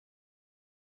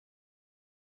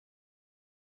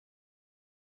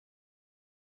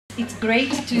it's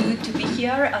great to be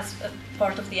here as a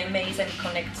part of the Amaze and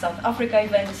Connect South Africa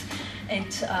events, and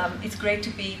it's great to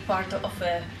be part of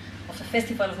a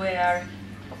festival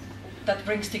that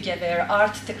brings together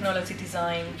art, technology,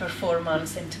 design,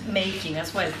 performance, and making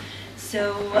as well.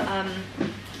 So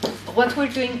what we're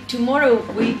doing tomorrow,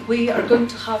 we are going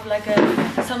to have like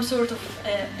some sort of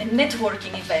a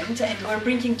networking event, and we're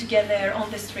bringing together on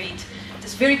the street,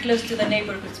 just very close to the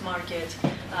neighborhoods market,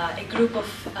 a group of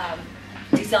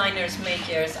designers,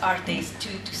 makers, artists to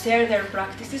share their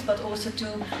practices, but also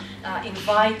to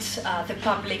invite the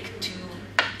public to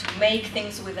make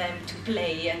things with them, to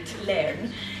play and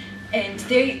learn. And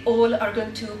they all are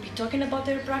going to be talking about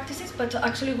their practices, but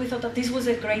actually we thought that this was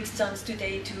a great chance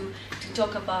today to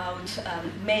talk about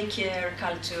maker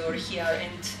culture here,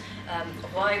 and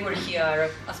why we're here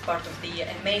as part of the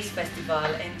Amaze Festival,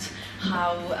 and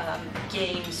how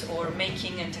games or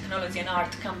making and technology and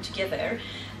art come together.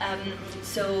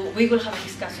 So we will have a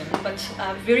discussion, but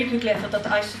very quickly I thought that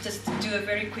I should just do a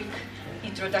very quick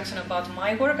introduction about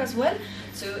my work as well,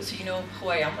 so you know who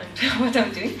I am and what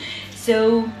I'm doing.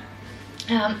 So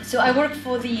I work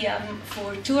for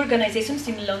two organizations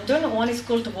in London. One is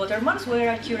called Watermarks, where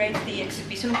I curate the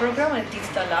exhibition program and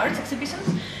digital arts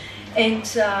exhibitions. And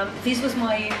this was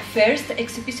my first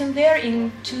exhibition there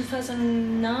in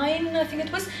 2009, I think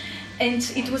it was. And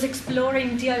it was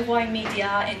exploring DIY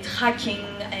media and hacking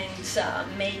and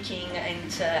making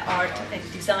and art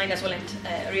and design as well, and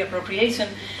reappropriation.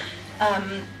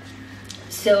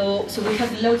 So we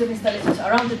had loads of installations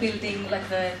around the building. Like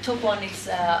the top one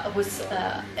was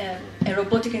a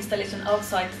robotic installation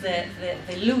outside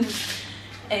the loose,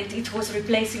 and it was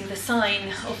replacing the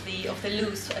sign of the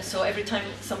loose. So every time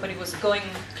somebody was going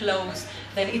close,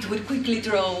 then it would quickly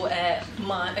draw a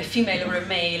female or a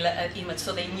male image,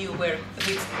 so they knew which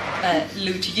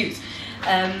loo to use.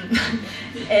 And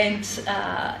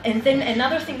then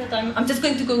another thing that I'm just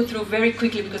going to go through very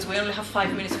quickly, because we only have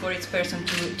 5 minutes for each person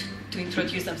to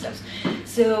introduce themselves.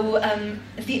 So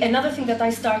another thing that I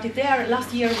started there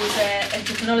last year was a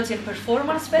technology and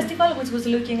performance festival, which was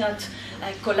looking at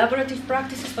collaborative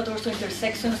practices, but also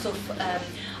intersections of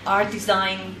art,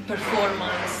 design,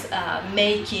 performance,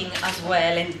 making as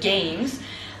well, and games.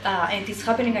 And it's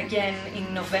happening again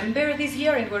in November this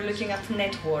year, and we're looking at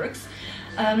networks.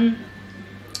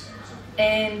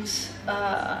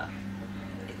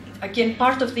 Again,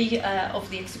 part of the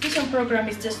exhibition program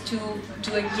is just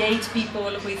to engage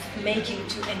people with making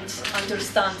and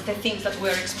understand the things that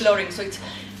we're exploring. So it's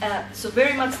so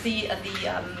very much the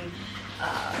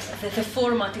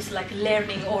format is like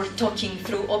learning or talking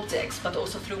through objects, but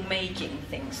also through making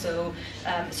things. So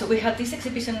we had this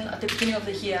exhibition at the beginning of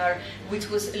the year, which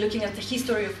was looking at the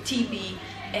history of TV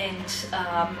and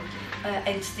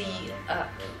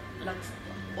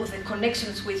the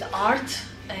connections with art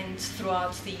and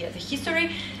throughout the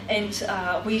history, and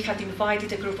we had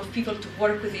invited a group of people to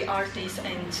work with the artists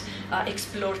and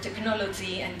explore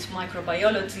technology and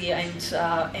microbiology and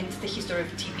the history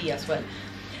of TV as well.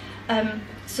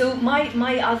 So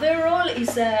my other role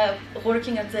is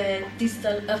working at the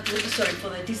for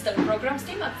the digital programs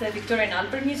team at the Victoria and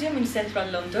Albert Museum in central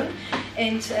London,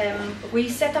 and we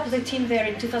set up the team there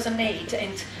in 2008,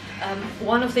 and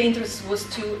one of the interests was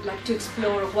to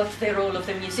explore what the role of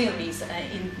the museum is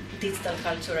in digital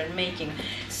culture and making.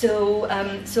 So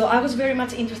I was very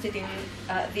much interested in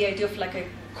the idea of like a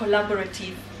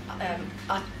collaborative,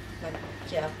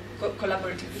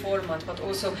 collaborative format, but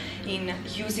also in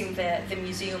using the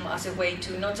museum as a way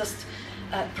to not just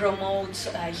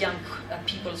promote young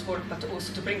people's work, but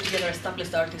also to bring together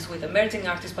established artists with emerging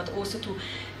artists, but also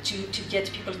to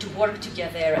get people to work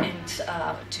together and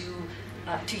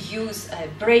to use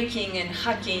breaking and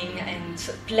hacking and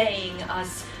playing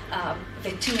as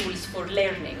the tools for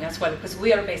learning as well, because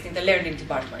we are based in the learning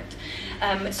department.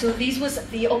 So this was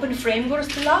the Open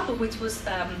Frameworks Lab,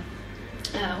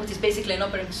 which is basically an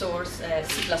open source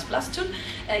C++ tool.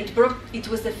 It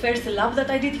was the first lab that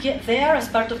I did get there as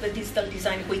part of the Digital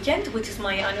Design Weekend, which is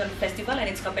my annual festival, and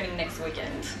it's happening next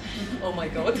weekend. Oh my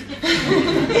god.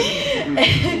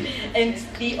 And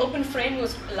the Open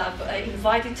Frameworks Lab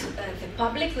invited the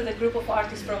public with a group of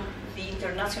artists from the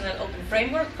international open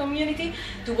framework community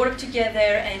to work together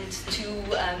and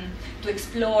to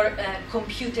explore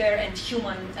computer and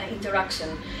human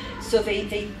interaction. So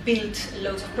they built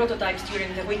loads of prototypes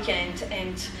during the weekend,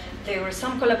 and there were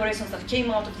some collaborations that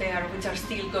came out of there which are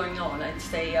still going on, and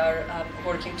they are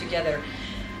working together.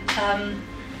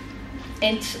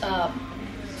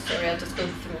 Sorry, I'll just go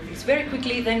through this very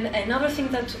quickly. Then another thing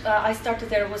that I started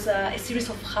there was a series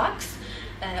of hacks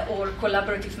or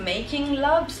collaborative making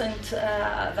labs, and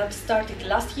that started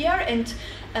last year. And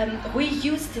we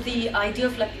used the idea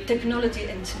of like technology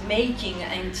and making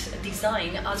and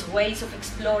design as ways of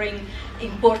exploring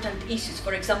important issues,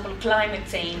 for example, climate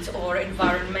change or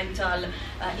environmental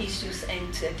issues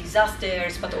and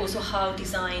disasters, but also how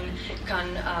design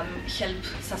can help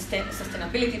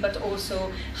sustainability, but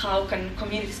also how can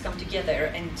communities come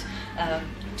together and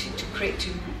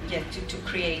to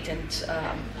create and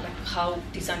like how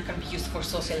design can be used for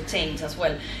social change as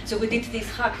well. So we did this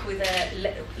hack with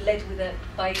led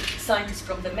by scientists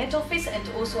from the Met Office and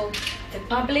also the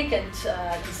public and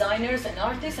designers and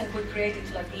artists, and we created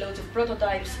like loads of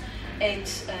prototypes. And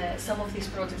some of these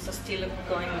projects are still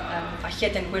going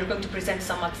ahead, and we're going to present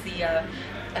some at the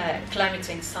Climate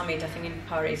Change Summit, I think in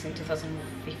Paris in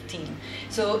 2015.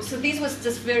 So this was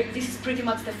just this is pretty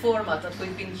much the format that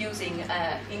we've been using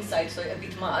inside, so a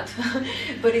bit mad,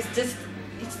 but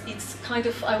it's kind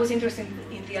of, I was interested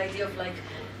in the idea of like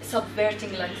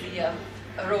subverting like the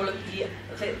role of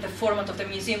the format of the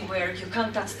museum, where you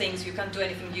can't touch things, you can't do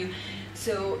anything.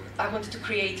 So I wanted to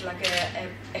create like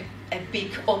a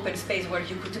big open space where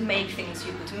you could make things,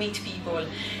 you could meet people,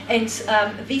 and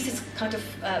this is kind of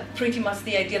pretty much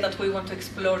the idea that we want to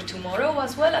explore tomorrow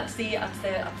as well at the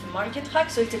market hack.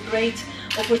 So it's a great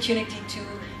opportunity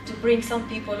to bring some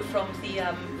people from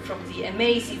the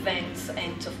Amaze events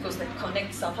and of course the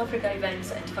Connect South Africa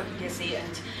events and Fakultesi,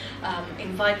 and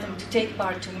invite them to take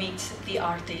part, to meet the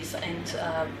artists and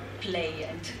play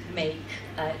and make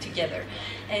together.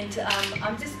 And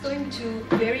I'm just going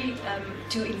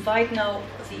to invite now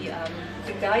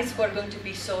the guys who are going to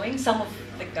be showing, some of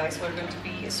the guys who are going to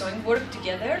be showing work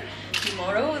together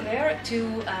tomorrow there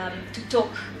to talk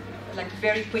like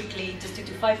very quickly, just to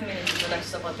do 5-minute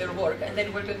introductions about their work, and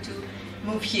then we're going to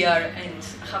move here and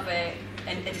have a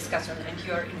discussion, and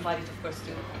you are invited of course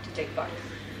to take part.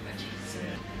 Okay, so.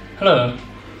 Hello,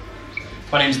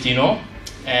 my name is Dino,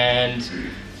 and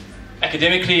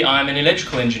academically I'm an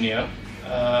electrical engineer.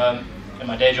 In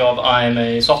my day job I'm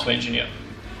a software engineer.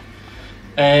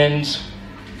 And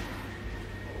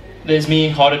there's me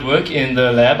hard at work in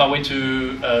the lab. I went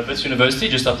to Wits University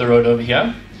just up the road over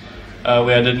here,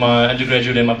 where I did my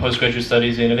undergraduate and my postgraduate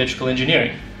studies in electrical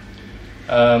engineering.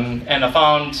 And I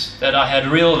found that I had a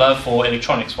real love for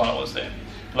electronics while I was there.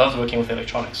 Loved working with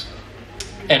electronics.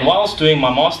 And whilst doing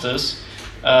my master's,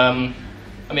 I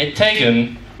met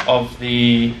Tegan of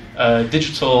the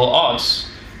digital arts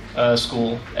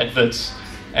school at Wits,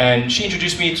 and she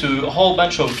introduced me to a whole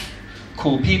bunch of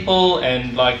cool people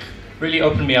and like really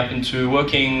opened me up into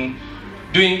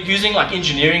using like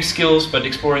engineering skills but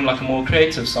exploring like a more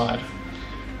creative side.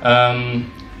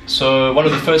 So one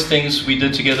of the first things we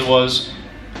did together was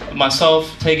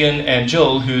myself, Tegan and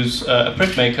Jill, who's a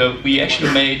printmaker, we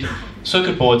actually made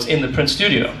circuit boards in the print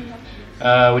studio,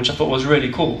 which I thought was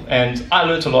really cool. And I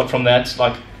learned a lot from that,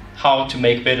 like how to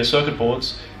make better circuit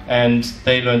boards, and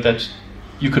they learned that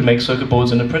you could make circuit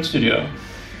boards in a print studio.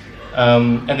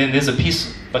 And then there's a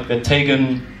piece like that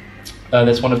Tegan,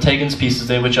 that's one of Tegan's pieces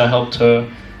there, which I helped her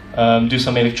do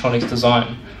some electronics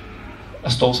design. I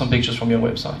stole some pictures from your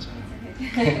website.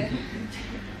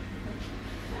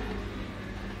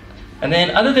 And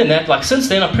then other than that, like since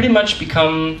then I've pretty much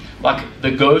become like the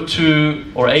go-to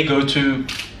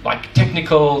like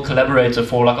technical collaborator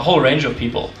for like a whole range of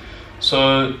people.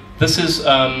 So this is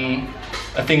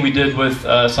a thing we did with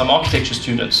some architecture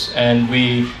students, and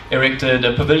we erected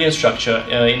a pavilion structure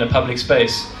in a public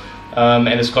space. And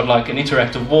it's got like an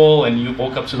interactive wall, and you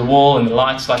walk up to the wall and the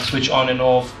lights like switch on and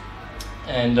off.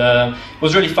 And it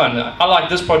was really fun. I like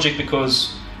this project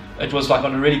because it was like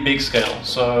on a really big scale,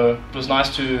 so it was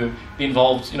nice to be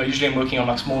involved. You know, usually I'm working on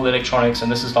like small electronics,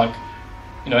 and this is like,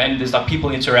 you know, and there's like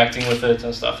people interacting with it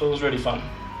and stuff. It was really fun.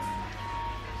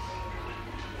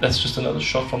 That's just another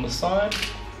shot from the side.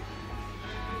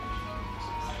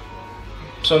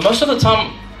 So most of the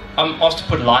time I'm asked to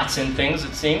put lights in things,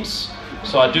 it seems.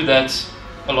 So I do that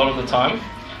a lot of the time.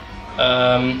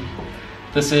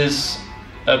 This is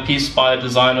a piece by a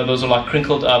designer. Those are like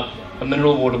crinkled up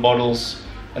mineral water bottles,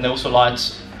 and they also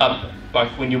light up like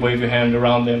when you wave your hand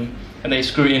around them, and they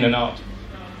screw in and out.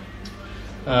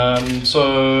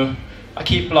 So I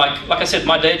keep like I said,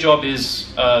 my day job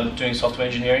is doing software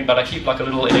engineering, but I keep like a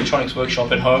little electronics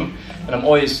workshop at home, and I'm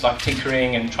always like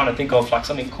tinkering and trying to think of like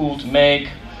something cool to make,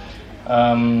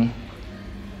 and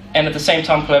at the same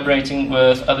time collaborating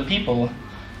with other people.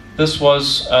 This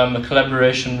was a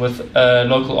collaboration with a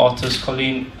local artist,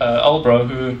 Colleen Albro,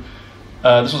 who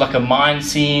this was like a mine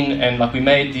scene, and like we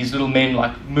made these little men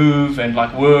like move and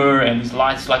like whir, and these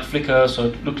lights like flicker, so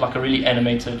it looked like a really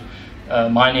animated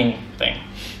mining thing.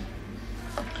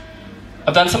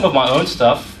 I've done some of my own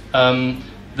stuff.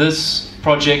 This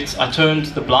project, I turned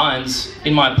the blinds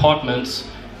in my apartment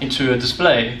into a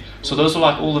display. So those are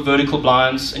like all the vertical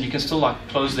blinds, and you can still like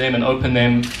close them and open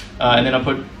them. And then I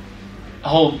put a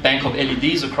whole bank of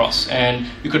LEDs across, and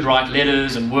you could write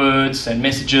letters and words and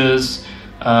messages.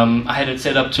 I had it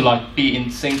set up to like be in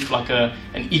sync, like an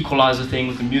equalizer thing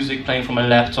with the music playing from a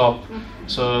laptop.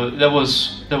 So that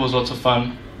was lots of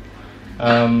fun.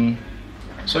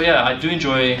 So yeah, I do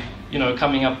enjoy, you know,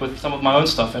 coming up with some of my own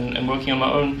stuff and working on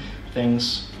my own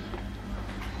things.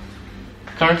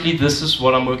 Currently, this is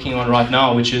what I'm working on right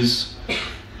now, which is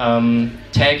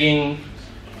tagging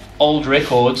old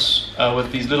records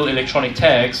with these little electronic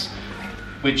tags,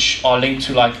 which are linked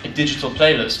to like a digital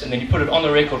playlist, and then you put it on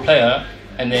the record player,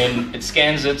 and then it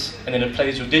scans it, and then it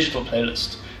plays your digital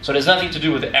playlist. So there's nothing to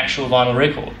do with the actual vinyl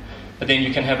record, but then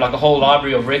you can have like a whole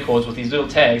library of records with these little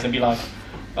tags and be like,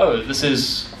 oh, this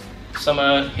is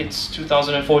Summer Hits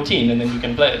 2014, and then you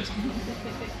can play it.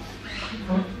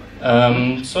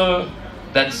 So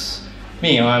that's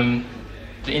me. I'm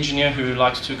the engineer who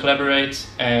likes to collaborate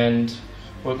and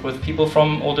work with people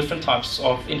from all different types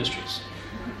of industries.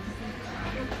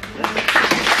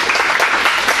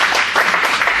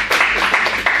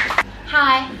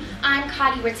 Hi, I'm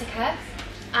Whitaker.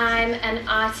 I'm an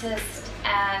artist,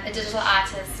 a digital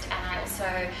artist, and I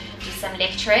also do some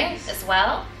lecturing as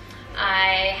well.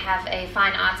 I have a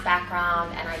fine arts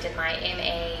background, and I did my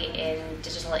MA in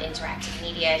digital interactive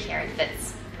media here at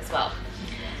Fizz as well.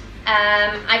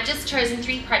 I've just chosen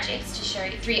 3 projects to show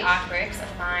you, 3 artworks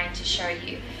of mine to show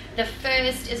you. The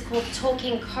first is called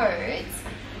Talking Codes,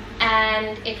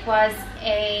 and it was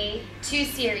a 2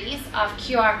 series of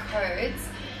QR codes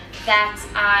that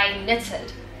I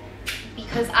knitted,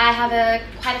 because I have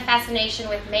quite a fascination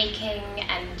with making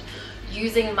and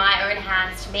using my own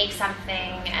hands to make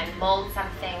something and mold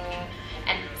something,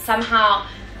 and somehow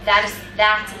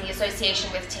that and the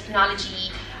association with technology,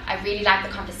 I really like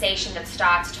the conversation that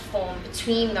starts to form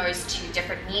between those 2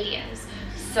 different mediums.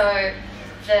 So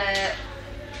there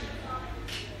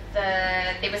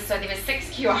were 6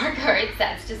 QR codes.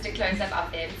 That's just a close-up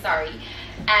of them, sorry.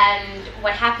 And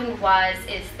what happened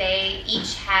is they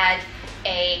each had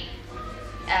a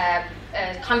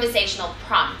conversational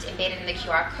prompt embedded in the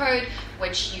QR code,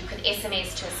 which you could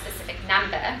SMS to a specific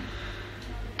number.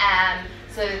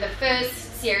 So the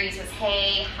first series was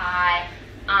hey, hi,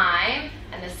 I'm,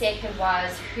 and the second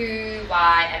was who,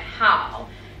 why, and how.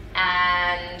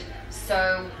 And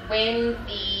so when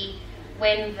the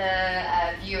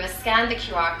viewer scanned the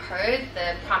QR code,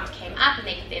 the prompt came up, and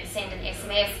they could then send an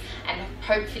SMS and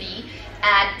hopefully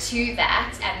add to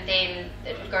that, and then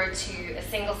it would go to a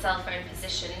single cell phone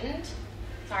positioned.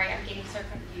 Sorry, I'm getting so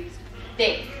confused.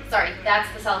 There, sorry,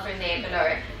 that's the cell phone there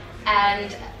below.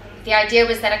 And the idea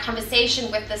was that a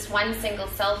conversation with this one single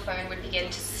cell phone would begin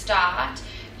to start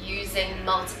using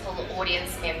multiple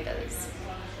audience members.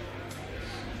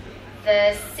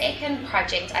 The second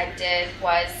project I did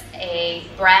was a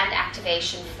brand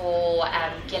activation for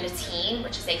Guillotine,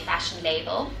 which is a fashion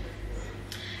label.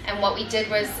 And what we did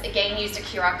was, again, used a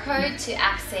QR code to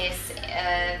access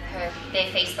their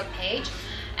Facebook page.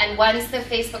 And once the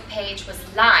Facebook page was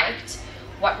liked,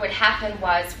 what would happen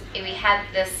was we had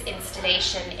this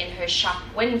installation in her shop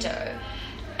window,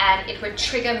 and it would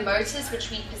trigger motors which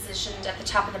we positioned at the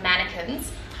top of the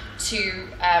mannequins to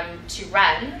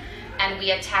run. And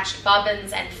we attached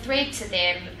bobbins and thread to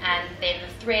them, and then the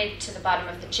thread to the bottom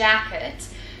of the jacket,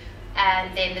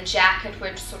 and then the jacket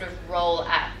would sort of roll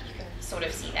up. You can sort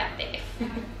of see that there.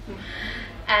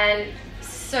 And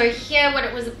so here what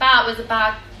it was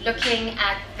about looking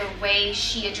at the way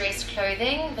she addressed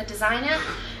clothing, the designer,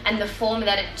 and the form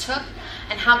that it took,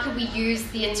 and how could we use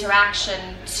the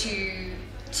interaction to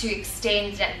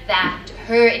extend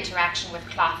her interaction with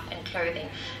cloth and clothing,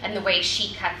 and the way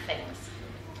she cut things.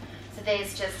 So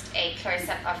there's just a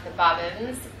close-up of the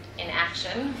bobbins in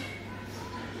action.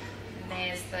 And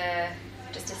there's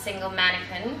just a single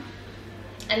mannequin.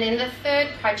 And then the third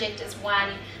project is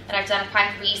one that I've done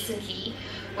quite recently,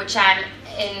 which I'm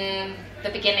in the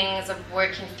beginnings of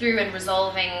working through and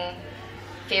resolving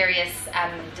various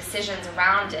decisions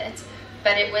around it.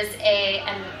 But it was a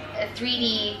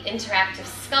 3D interactive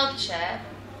sculpture.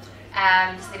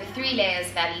 So there were 3 layers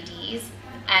of LEDs,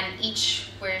 and each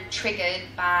were triggered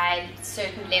by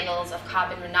certain levels of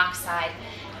carbon monoxide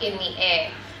in the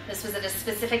air. This was at a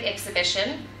specific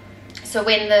exhibition. So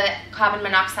when the carbon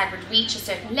monoxide would reach a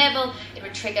certain level, it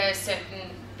would trigger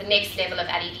the next level of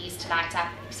LEDs to light up,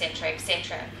 etc.,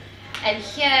 etc. And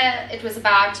here it was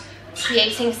about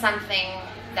creating something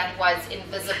that was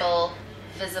visible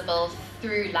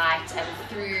through light and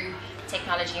through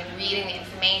technology and reading the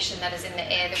information that is in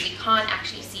the air that we can't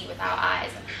actually see with our eyes.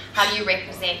 How do you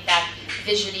represent that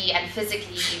visually and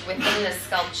physically within the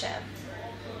sculpture?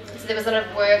 So there was a lot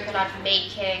of work, a lot of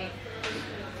making,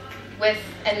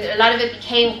 and a lot of it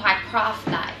became quite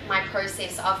craft-like, my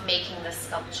process of making this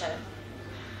sculpture.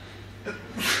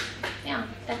 Yeah,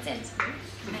 that's it.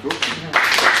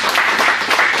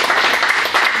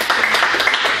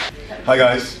 Hi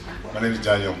guys, my name is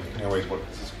Daniel. Wait, what?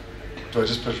 Do I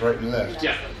just push right and left?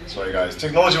 Yeah. Sorry guys.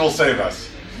 Technology will save us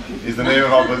is the name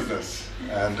of our business,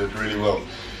 and it really will.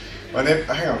 My name.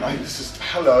 Hang on.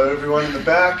 Hello everyone in the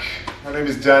back. My name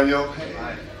is Daniel.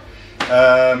 Hey.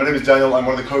 My name is Daniel. I'm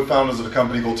one of the co-founders of a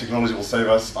company called Technology Will Save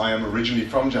Us. I am originally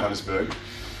from Johannesburg,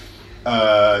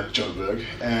 Joburg,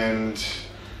 and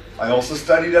I also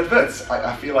studied at Wits.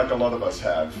 I feel like a lot of us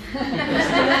have.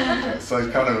 So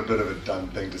it's kind of a bit of a dumb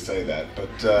thing to say that,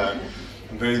 but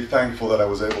I'm very thankful that I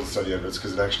was able to study at Wits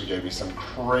because it actually gave me some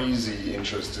crazy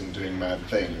interest in doing mad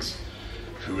things.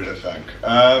 Who would have thunk?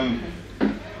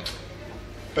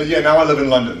 But yeah, now I live in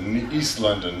London, in East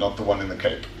London, not the one in the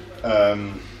Cape.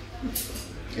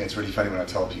 Yeah, it's really funny when I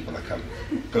tell people I come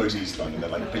go to East London. They're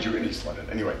like, but you're in East London.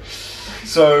 Anyway,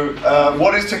 so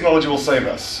what is Technology Will Save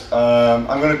Us?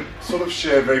 I'm going to sort of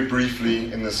share very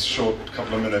briefly in this short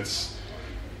couple of minutes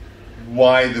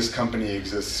why this company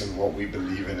exists and what we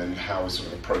believe in and how we sort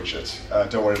of approach it.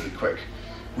 Don't worry, it'll be quick.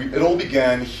 It all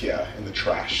began here in the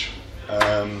trash,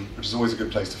 which is always a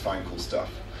good place to find cool stuff.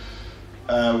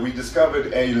 We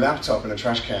discovered a laptop in a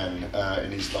trash can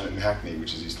in East London, in Hackney,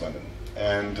 which is East London.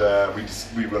 And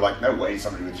we were like, no way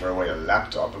somebody would throw away a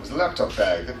laptop. It was a laptop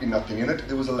bag, there'd be nothing in it.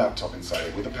 There was a laptop inside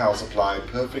it with a power supply,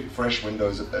 perfect fresh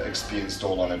Windows XP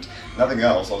installed on it, nothing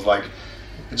else. I was like,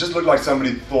 it just looked like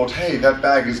somebody thought, hey, that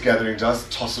bag is gathering dust,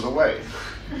 toss it away.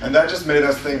 And that just made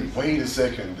us think, wait a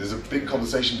second, there's a big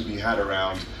conversation to be had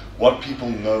around what people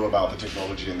know about the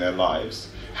technology in their lives,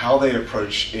 how they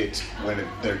approach it when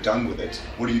they're done with it.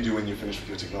 What do you do when you're finished with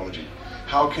your technology?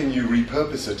 How can you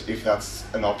repurpose it if that's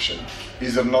an option?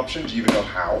 Is it an option? Do you even know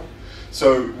how?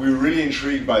 So we were really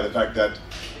intrigued by the fact that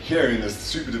here in this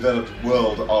super developed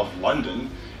world of London,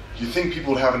 you think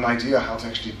people would have an idea how to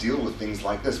actually deal with things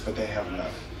like this, but they have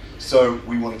none. So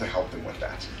we wanted to help them with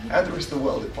that, and the rest of the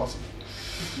world if possible.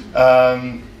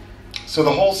 So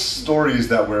the whole story is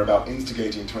that we're about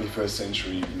instigating 21st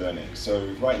century learning.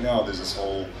 So right now there's this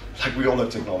whole, like we all have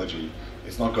technology,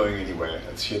 it's not going anywhere,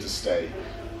 it's here to stay.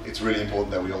 It's really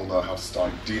important that we all know how to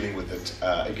start dealing with it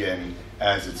again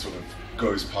as it sort of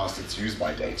goes past its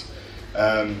use-by date.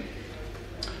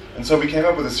 And so we came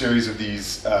up with a series of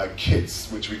these kits,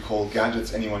 which we call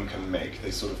gadgets anyone can make.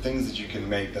 They're sort of things that you can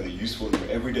make that are useful in your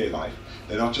everyday life.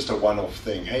 They're not just a one-off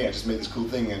thing. Hey, I just made this cool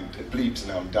thing and it bleeps and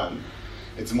now I'm done.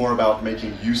 It's more about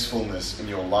making usefulness in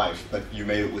your life, but you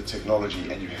made it with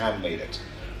technology and you handmade it,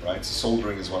 right? So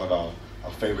soldering is one of our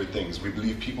favorite things. We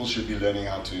believe people should be learning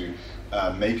how to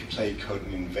make, play, code,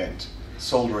 and invent.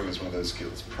 Soldering is one of those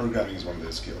skills. Programming is one of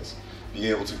those skills. Being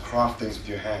able to craft things with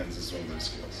your hands is one of those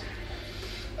skills.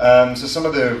 So some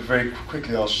of the, very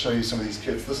quickly I'll show you some of these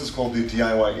kits. This is called the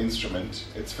DIY instrument.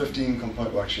 It's 15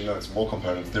 components, well actually no, it's more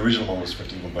components. The original one was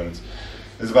 15 components.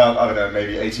 There's about, I don't know,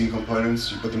 maybe 18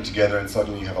 components. You put them together and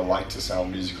suddenly you have a light to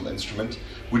sound musical instrument,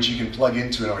 which you can plug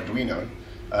into an Arduino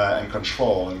and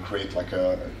control and create like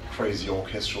a crazy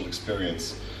orchestral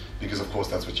experience, because of course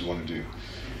that's what you want to do.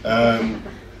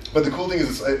 But the cool thing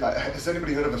is, has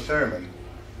anybody heard of a theremin?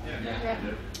 Yeah.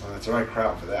 Well, that's the right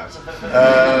crowd for that.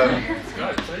 This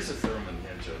guy plays a theremin,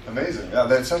 amazing. Yeah,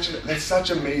 they're such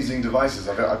amazing devices.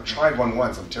 I've tried one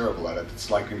once. I'm terrible at it. It's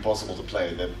like impossible to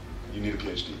play. You need a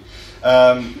PhD.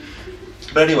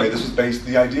 But anyway, this was based.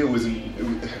 The idea was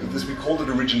we called it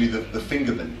originally the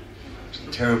Fingerman.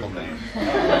 Terrible name.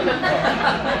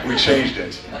 We changed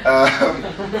it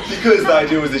because the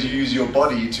idea was that you use your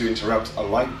body to interrupt a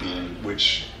light beam,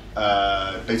 which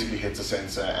basically hits a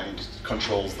sensor and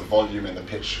controls the volume and the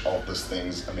pitch of this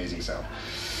thing's amazing sound.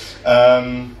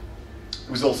 It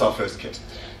was also our first kit.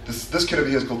 This kit over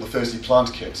here is called the Thirsty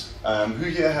Plant Kit. Who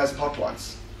here has pot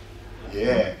plants?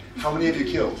 Yeah. How many have you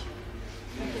killed?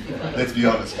 Let's be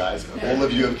honest, guys. All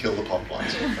of you have killed a pot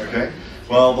plant. Okay.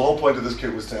 Well, the whole point of this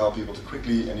kit was to help people to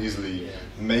quickly and easily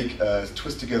make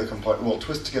twist together a couple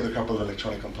of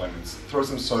electronic components, throw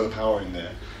some solar power in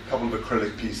there, a couple of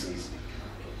acrylic pieces.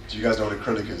 Do you guys know what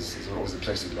acrylic is? Or was it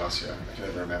plexiglass here? I can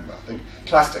never remember. I think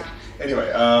plastic. Anyway,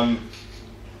 and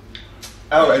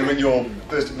when your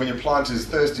plant is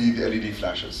thirsty, the LED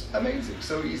flashes. Amazing,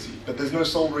 so easy. But there's no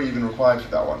soldering even required for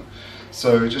that one.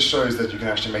 So it just shows that you can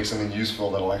actually make something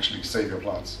useful that'll actually save your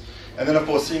plants. And then, of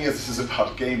course, seeing as this is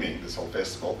about gaming, this whole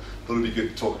festival, thought it would be good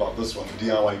to talk about this one, the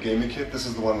DIY gaming kit. This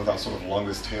is the one with our sort of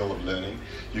longest tail of learning.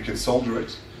 You can solder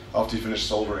it. After you finish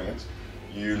soldering it,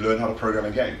 you learn how to program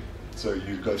a game. So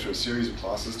you go through a series of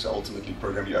classes to ultimately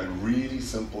program your own really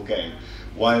simple game.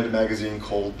 Wired magazine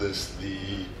called this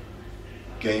the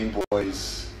Game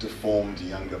Boy's deformed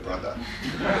younger brother.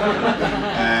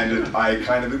 And I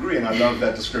kind of agree, and I love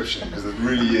that description, because it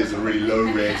really is a really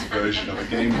low-res version of a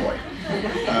Game Boy.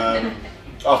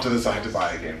 After this, I had to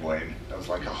buy a Game Boy, and I was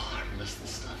like, oh, I miss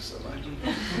this stuff so much.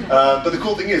 But the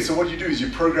cool thing is, so what you do is you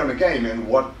program a game, and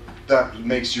what that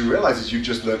makes you realize is you've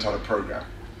just learned how to program.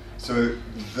 So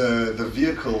the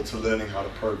vehicle to learning how to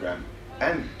program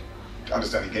and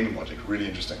understanding gaming logic, really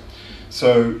interesting.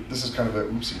 So this is kind of a,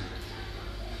 oopsie.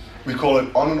 We call it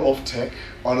on and off tech,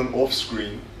 on and off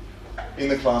screen, in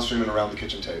the classroom and around the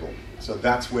kitchen table. So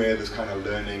that's where this kind of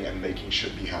learning and making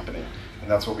should be happening. And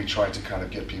that's what we try to kind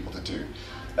of get people to do.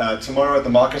 Tomorrow at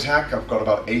the Market Hack, I've got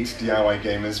about 8 DIY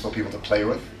gamers for people to play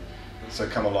with. So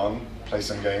come along, play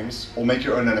some games, or make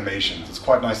your own animations. It's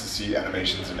quite nice to see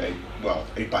animations in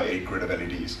 8x8 grid of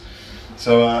LEDs.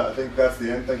 So I think that's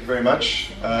the end. Thank you very much.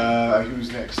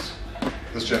 Who's next?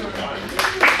 This gentleman.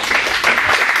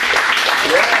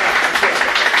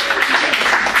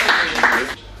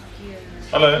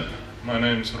 Hello, my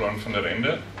name is Rouan from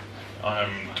Ende.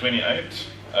 I'm 28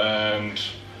 and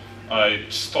I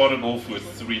started off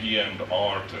with 3D and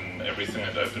art and everything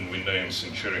at Open Window in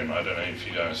Centurion. I don't know if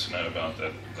you guys know about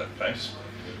that place.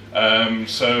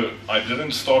 So I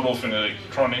didn't start off in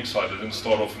electronics, I didn't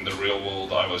start off in the real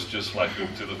world. I was just like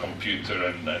hooked to the computer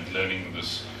and learning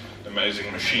this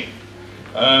amazing machine.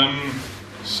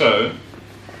 So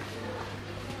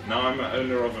now I'm an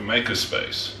owner of a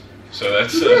makerspace. So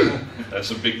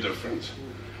that's a big difference.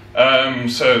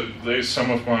 So there's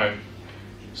some of my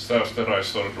stuff that I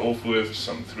started off with,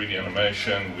 some 3D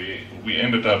animation. We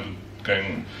ended up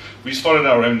we started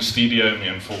our own studio, me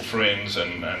and 4 friends,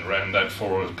 and ran that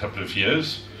for a couple of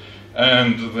years.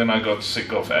 And then I got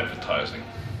sick of advertising.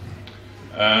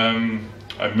 I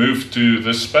moved to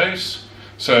this space,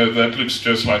 so that looks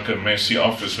just like a messy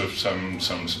office with some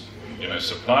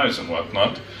supplies and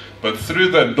whatnot. But through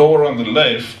that door on the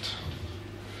left,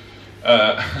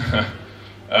 that's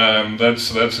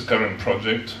a current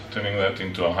project, turning that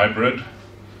into a hybrid.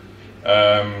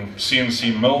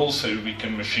 CNC mill, so we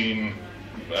can machine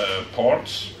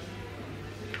parts.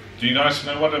 Do you guys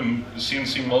know what a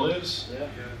CNC mill is?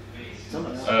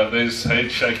 Yeah. There's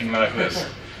head shaking like this.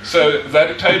 So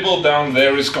that table down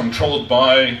there is controlled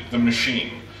by the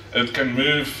machine. It can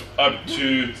move up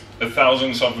to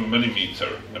 1,000th of a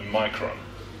millimeter, a micron.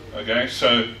 Okay,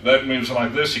 so that moves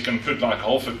like this. You can put like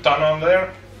half a ton on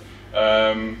there.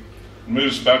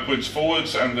 Moves backwards,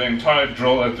 forwards, and the entire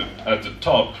drill at the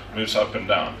top moves up and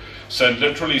down. So it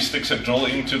literally sticks a drill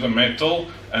into the metal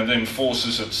and then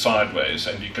forces it sideways,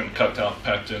 and you can cut out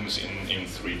patterns in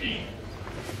 3D.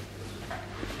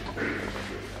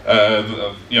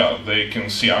 There you can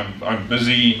see I'm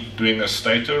busy doing a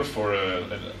stator for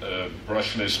a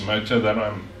brushless motor that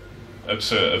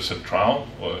it's a trial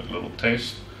or a little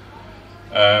test.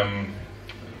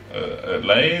 A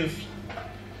lathe.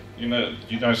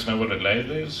 You guys know what a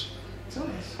lathe is?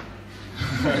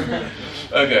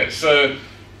 Okay, so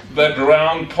that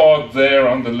round part there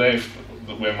on the left,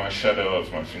 where my shadow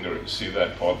of my finger is, see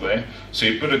that part there? So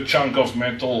you put a chunk of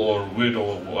metal or wood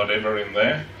or whatever in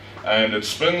there, and it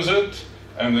spins it,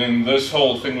 and then this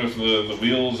whole thing with the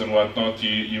wheels and whatnot,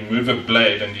 you move a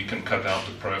blade and you can cut out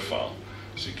the profile.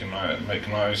 So you can make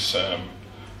nice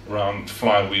round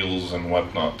flywheels and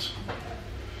whatnot.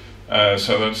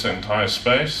 So that's the entire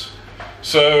space.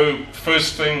 So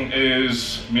first thing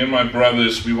is, me and my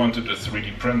brothers, we wanted a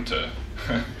 3D printer.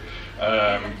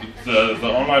 The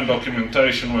online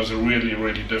documentation was really,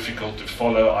 really difficult to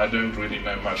follow. I don't really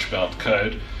know much about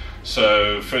code.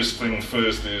 So first thing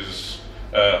first is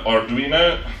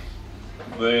Arduino.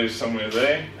 There's somewhere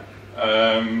there.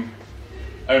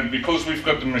 And because we've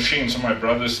got the machines and my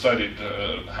brother studied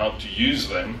how to use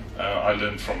them, I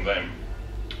learned from them.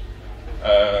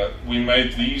 We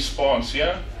made these parts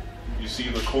here. You see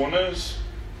the corners,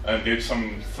 and get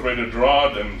some threaded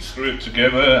rod and screw it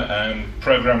together and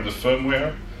program the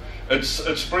firmware.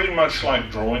 It's pretty much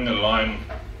like drawing a line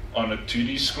on a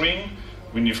 2D screen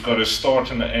when you've got a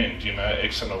start and an end,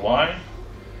 X and a Y.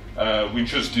 We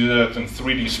just do that in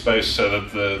 3D space so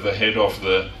that the head of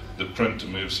the printer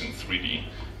moves in 3D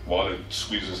while it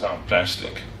squeezes out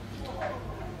plastic.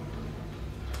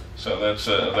 So that's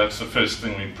the first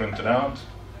thing we printed out.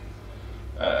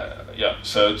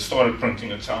 So it started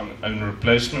printing its own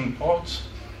replacement parts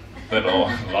that are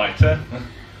lighter.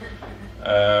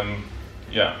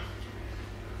 Yeah.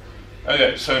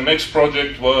 Okay, so next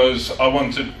project was I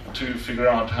wanted to figure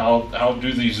out how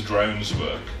do these drones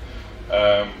work.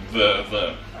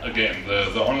 The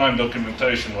online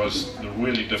documentation was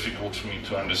really difficult for me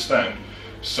to understand.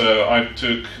 So I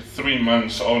took 3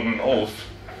 months on and off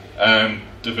and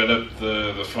developed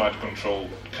the flight control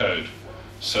code.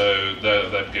 So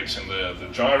that gets in the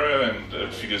gyro and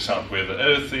it figures out where the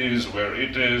earth is, where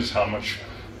it is, how much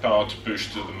power to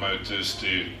push to the motors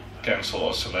to cancel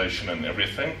oscillation and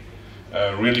everything.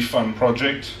 Really fun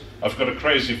project. I've got a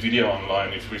crazy video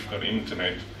online, if we've got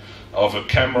internet, of a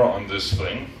camera on this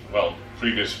thing, well,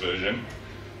 previous version,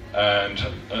 and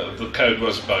the code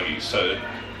was buggy, so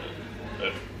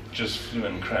it just flew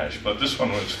and crashed, but this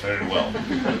one works very well.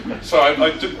 So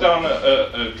I took down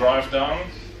a drive down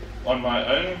on my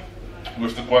own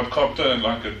with the quadcopter,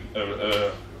 like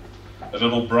a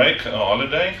little break, a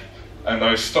holiday, and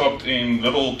I stopped in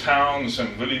little towns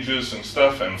and villages and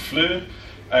stuff and flew.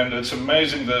 And it's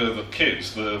amazing the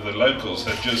kids, the locals,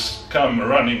 that just come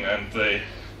running and they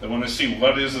want to see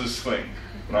what is this thing.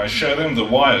 And I show them the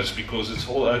wires because it's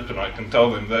all open. I can tell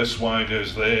them this wire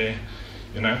goes there,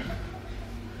 you know.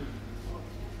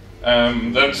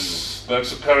 That's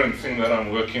the current thing that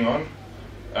I'm working on.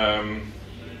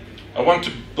 I want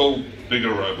to build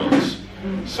bigger robots.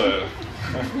 So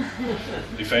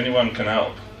if anyone can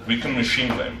help, we can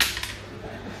machine them.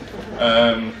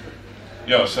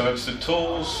 Yeah, so that's the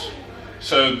tools.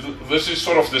 So this is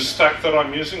sort of the stack that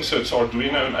I'm using. So it's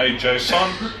Arduino and a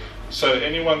JSON. So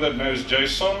anyone that knows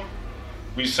JSON,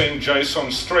 we send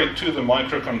JSON straight to the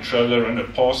microcontroller and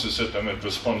it passes it and it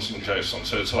responds in JSON.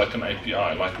 So it's like an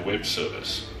API, like a web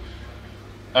service.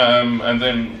 And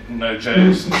then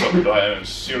Node.js and Socket.io and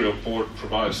Serial Port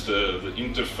provides the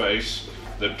interface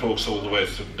that talks all the way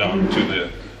down to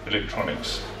the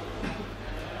electronics.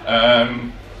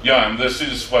 Yeah, and this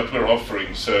is what we're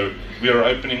offering. So we are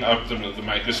opening up the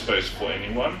makerspace for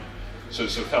anyone. So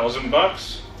it's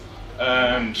 $1,000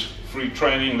 and free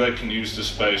training. They can use the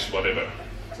space, whatever.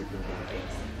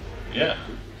 Yeah,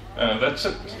 that's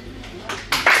it.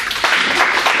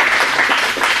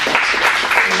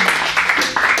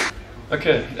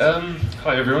 Okay,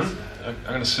 hi everyone. I'm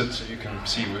going to sit so you can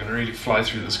see. We're going to really fly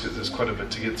through this because there's quite a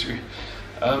bit to get through.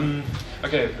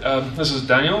 This is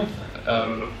Daniel.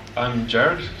 I'm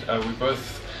Jarryd. We're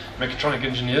both mechatronic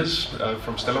engineers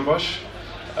from Stellenbosch.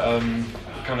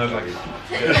 Kind of like, I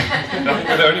think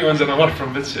we're the only ones that are not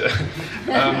from Wits here.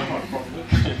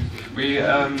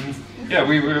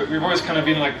 We've always kind of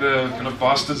been like the kind of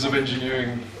bastards of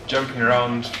engineering, jumping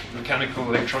around, mechanical,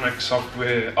 electronic,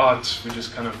 software, art. We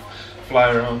just kind of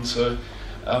fly around. So,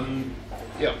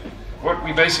 what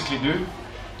we basically do,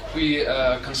 we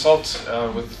consult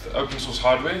with open source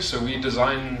hardware. So we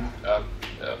design,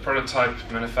 prototype,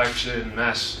 manufacture in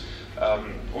mass,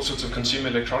 all sorts of consumer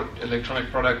electronic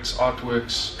products,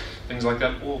 artworks, things like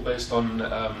that, all based on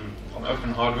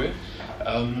open hardware.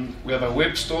 We have a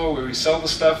web store where we sell the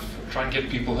stuff, try and get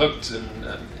people hooked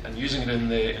and using it in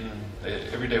their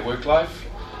everyday work life.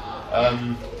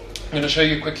 I'm going to show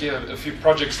you quickly a few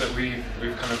projects that we've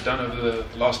kind of done over the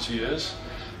last 2 years.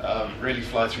 Really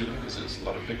fly through them because there's a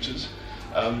lot of pictures.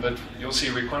 But you'll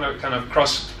see we kind of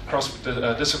cross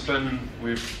discipline.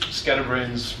 We've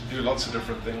scatterbrains, do lots of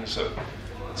different things. So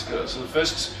let's go. So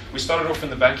first, we started off in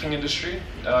the banking industry.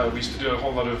 We used to do a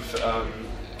whole lot of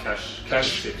cash.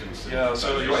 Yeah.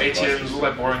 So your ATMs, all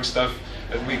that boring stuff,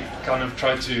 and we kind of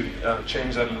tried to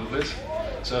change that a little bit.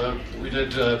 So we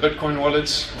did Bitcoin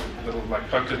wallets, little like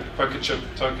poker chip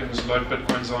tokens. Load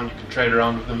Bitcoins on. You can trade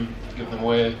around with them, give them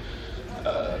away.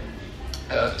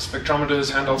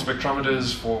 Spectrometers, handheld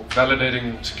spectrometers for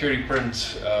validating security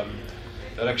print.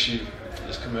 That actually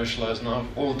is commercialized now.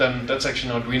 All done. That's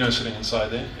actually an Arduino sitting inside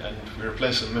there, and we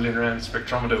replaced a R1 million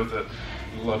spectrometer with a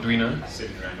little Arduino. R7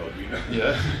 Arduino.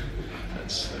 Yeah,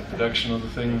 that's the production of the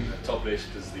thing. Top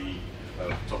left is the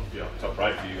top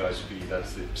right for you guys.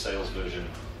 That's the sales version,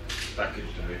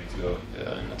 packaged and ready to go.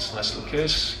 Yeah, and it's a nice little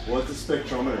case. What's the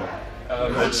spectrometer?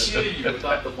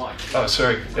 Without the mic. Oh,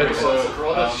 sorry.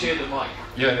 Rather share the mic.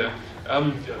 Yeah.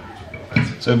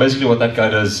 So basically what that guy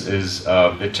does is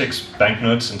it checks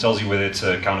banknotes and tells you whether it's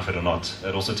a counterfeit or not.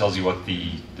 It also tells you what the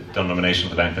denomination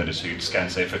of the banknote is. So you scan,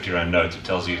 say, a 50 Rand note, it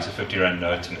tells you it's a 50 Rand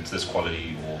note and it's this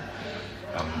quality or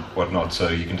whatnot. So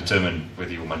you can determine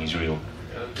whether your money's real.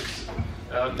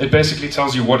 It basically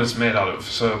tells you what it's made out of.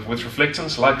 So with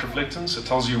reflectance, light reflectance, it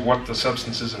tells you what the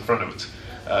substance is in front of it.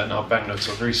 And our banknotes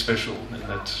are very special in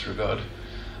that regard.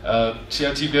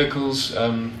 CIT vehicles,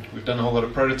 we've done a whole lot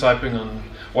of prototyping on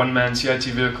one-man CIT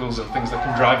vehicles and things that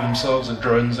can drive themselves and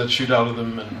drones that shoot out of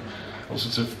them and all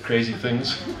sorts of crazy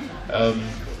things.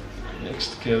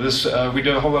 Next, okay, we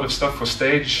do a whole lot of stuff for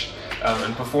stage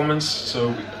and performance.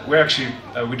 So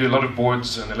we do a lot of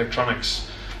boards and electronics.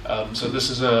 So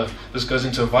this goes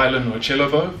into a violin or a cello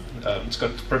bow. It's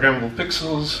got programmable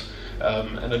pixels,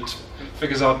 and it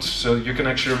figures out so you can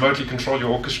actually remotely control your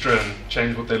orchestra and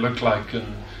change what they look like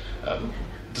and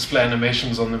display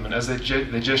animations on them. And as their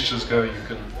gestures go, you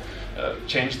can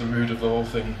change the mood of the whole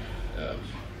thing.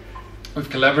 We've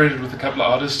collaborated with a couple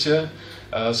of artists here.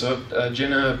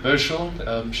 Jenna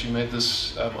Burschel, she made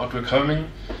this artwork homing.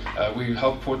 We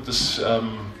helped port this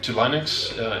to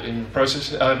Linux in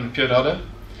Pure Data.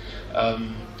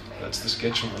 That's the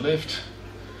sketch on the left.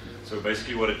 So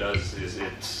basically what it does is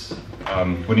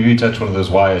whenever you touch one of those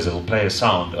wires, it'll play a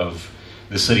sound of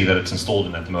the city that it's installed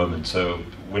in at the moment. So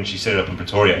when she set it up in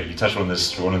Pretoria, you touch one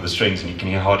of the strings and you can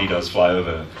hear Hardy does fly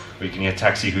over, or you can hear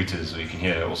taxi hooters, or you can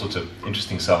hear all sorts of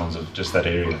interesting sounds of just that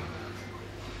area.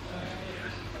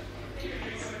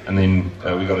 And then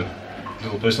we got a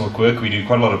little personal quirk. We do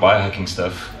quite a lot of biohacking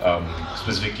stuff,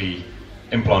 specifically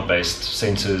implant-based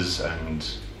sensors and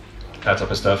that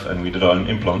type of stuff, and we did our own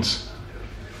implants.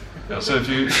 So if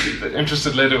you're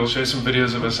interested later, we'll show you some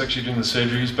videos of us actually doing the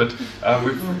surgeries, but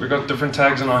we've got different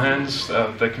tags in our hands.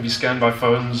 They can be scanned by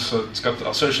phones, so it's got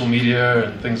our social media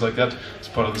and things like that. It's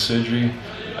part of the surgery,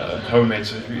 homemade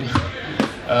surgery.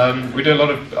 We do a lot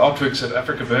of artworks at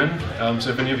Africa Burn, so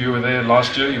if any of you were there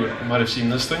last year, you might have seen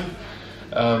this thing.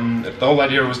 The whole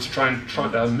idea was to try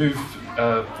and move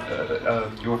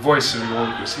your voice or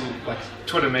your like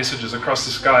Twitter messages across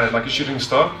the sky like a shooting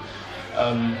star.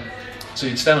 So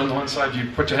you'd stand on the one side,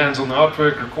 you'd put your hands on the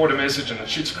artwork, record a message, and it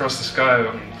shoots across the sky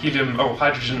on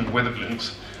hydrogen weather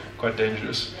balloons. Quite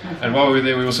dangerous. And while we were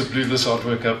there, we also blew this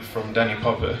artwork up from Danny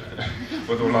Popper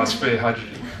with all our spare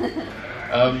hydrogen.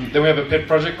 Then we have a pet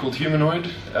project called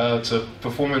Humanoid. It's a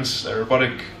performance, a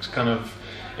robotic kind of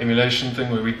emulation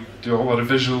thing where we do a whole lot of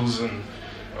visuals and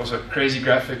also crazy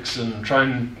graphics and try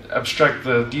and abstract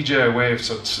the DJ away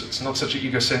so it's not such an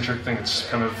egocentric thing. It's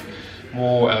kind of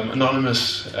more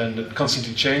anonymous and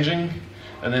constantly changing.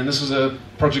 And then this is a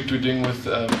project we're doing with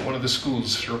one of the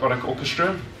schools, Robotic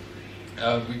Orchestra.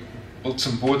 We built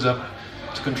some boards up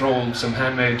to control some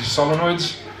handmade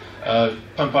solenoids,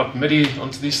 pump out MIDI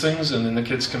onto these things, and then the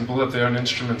kids can build up their own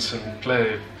instruments and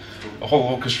play a whole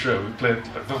orchestra. We played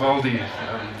like Vivaldi,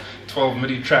 12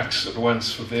 MIDI tracks at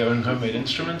once with their own homemade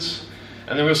instruments.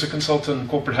 And then we also consult on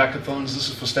corporate hackathons. This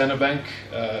is for Standard Bank.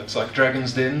 It's like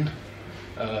Dragon's Den.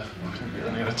 We're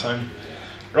running out of time.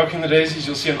 Rocking the Daisies,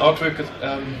 you'll see an artwork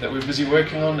that we're busy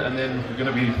working on, and then we're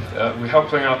going to be we're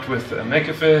helping out with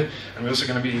Maker Fair, and we're also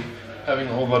going to be having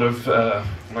a whole lot of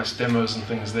nice demos and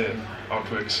things there,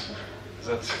 artworks. Is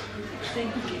that?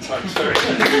 Thank you. Sorry.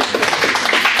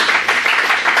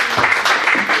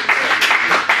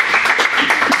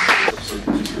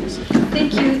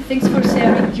 Thank you. Thanks for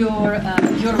sharing your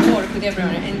work with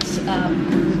everyone. And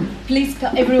please,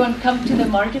 everyone, come to the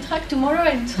Market Hack tomorrow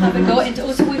and have a go. And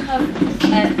also, we have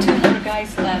two more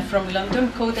guys from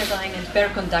London, Co-Design and Bear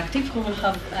Conductive, who will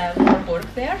have more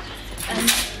work there. And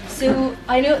so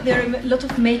I know there are a lot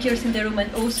of makers in the room,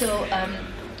 and also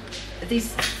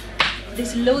this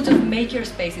loads of maker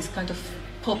spaces kind of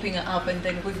popping up, and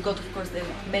then we've got, of course, the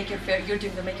Maker Fair. You're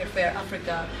doing the Maker Fair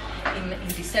Africa in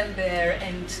December,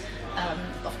 and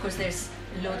of course there's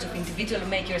loads of individual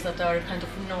makers that are kind of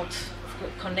not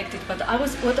connected. But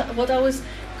what I was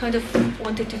kind of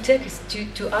wanted to take is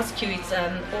to ask you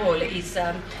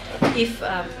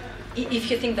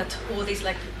if you think that all this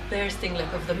like bursting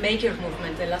like of the maker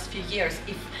movement the last few years,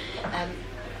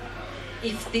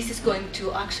 if this is going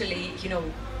to actually, you know,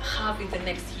 have in the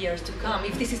next years to come,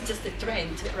 if this is just a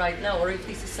trend right now, or if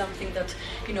this is something that,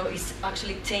 you know, is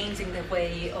actually changing the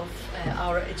way of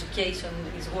our education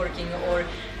is working, or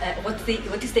what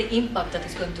is the impact that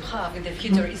it's going to have in the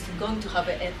future? Is it going to have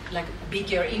a like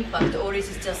bigger impact, or is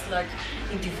it just like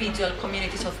individual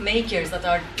communities of makers that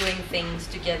are doing things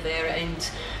together, and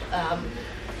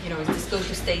you know, is this going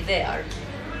to stay there?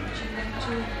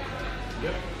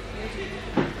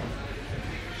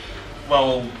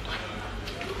 Well,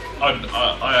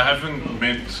 I haven't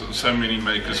met so many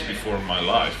makers before in my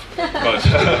life, but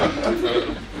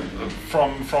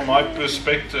from my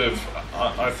perspective,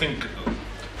 I think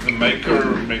the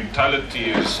maker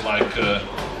mentality is like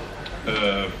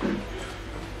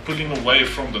pulling away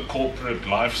from the corporate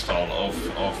lifestyle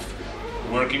of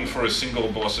working for a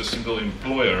single boss, a single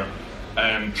employer,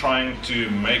 and trying to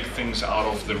make things out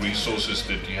of the resources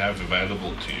that you have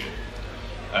available to you.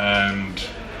 And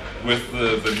with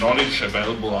the knowledge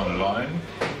available online,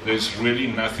 there's really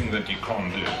nothing that you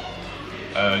can't do.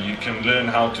 You can learn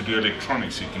how to do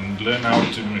electronics, you can learn how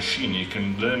to machine, you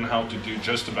can learn how to do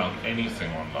just about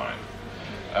anything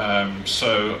online.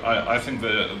 So I think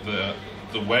the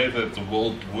way that the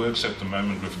world works at the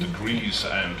moment with degrees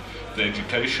and the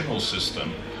educational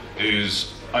system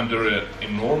is under an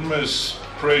enormous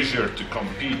pressure to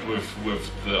compete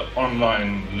with the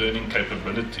online learning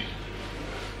capability.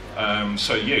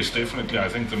 So yes, definitely I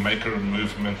think the maker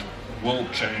movement will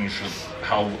change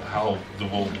how the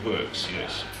world works,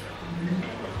 yes.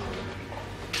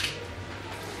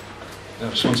 I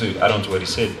just want to add on to what he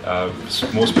said,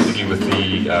 more specifically with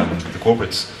the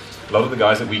corporates. A lot of the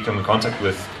guys that we come in contact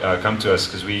with come to us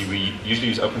because we usually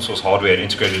use open source hardware and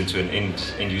integrate it into an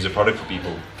end user product for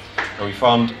people. And we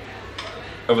found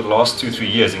over the last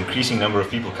 2-3 years, increasing number of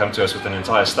people come to us with an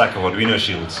entire stack of Arduino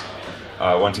shields,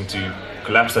 wanting to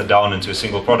collapse that down into a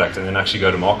single product and then actually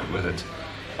go to market with it.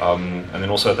 And then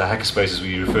also at the hackerspaces,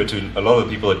 we refer to a lot of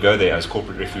the people that go there as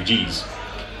corporate refugees,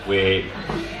 where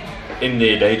in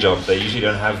their day job they usually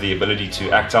don't have the ability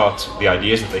to act out the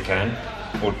ideas that they can,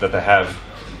 or that they have.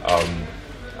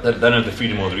 They don't have the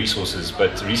freedom or the resources.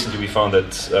 But recently we found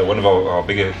that one of our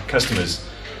bigger customers,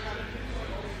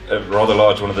 rather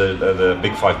large, one of the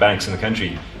big 5 banks in the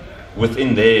country,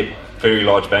 within their very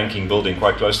large banking building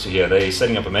quite close to here, they're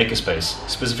setting up a makerspace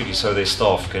specifically so their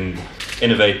staff can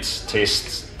innovate,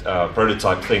 test,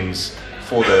 prototype things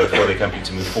for their company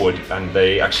to move forward, and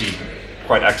they actually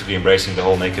quite actively embracing the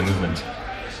whole maker movement.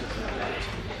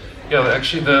 Yeah,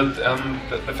 actually,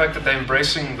 the fact that they're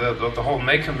embracing the whole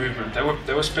maker movement,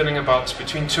 they were spending about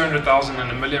between 200,000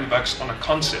 and $1 million on a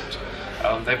concept.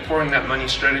 They're pouring that money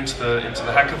straight into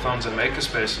the hackathons and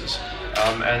makerspaces,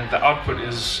 and the output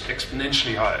is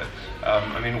exponentially higher.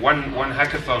 I mean, one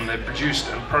hackathon they produced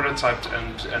and prototyped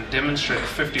and demonstrated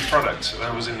 50 products.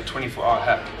 That was in a 24-hour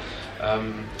hack.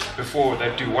 Before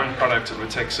they'd do one product, it would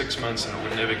take 6 months and it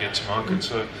would never get to market.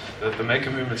 So the maker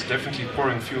movement's definitely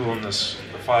pouring fuel on the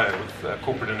fire with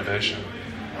corporate innovation.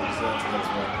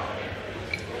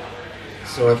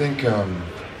 So I think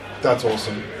that's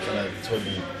awesome, and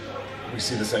we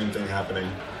see the same thing happening.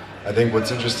 I think what's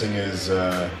interesting is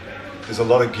there's a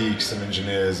lot of geeks and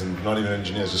engineers, and not even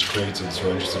engineers, just creatives who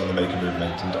are interested in the maker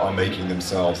movement and are making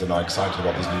themselves and are excited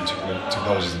about these new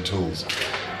technologies and tools.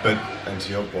 But, and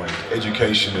to your point,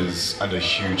 education is under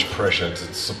huge pressure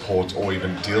to support or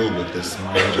even deal with this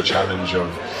major challenge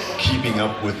of keeping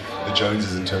up with the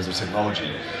Joneses in terms of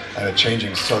technology. And it's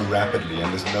changing so rapidly,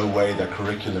 and there's no way that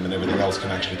curriculum and everything else can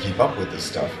actually keep up with this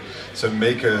stuff. So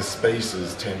maker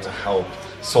spaces tend to help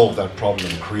solve that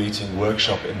problem, creating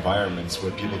workshop environments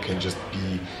where people can just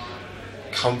be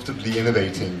comfortably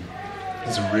innovating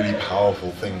is a really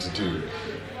powerful thing to do.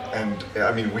 And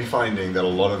I mean, we're finding that a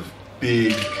lot of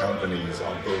big companies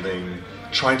are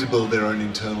trying to build their own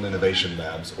internal innovation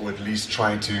labs, or at least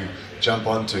trying to jump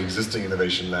onto existing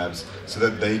innovation labs so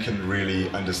that they can really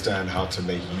understand how to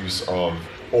make use of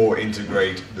or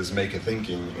integrate this maker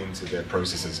thinking into their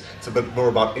processes. It's a bit more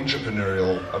about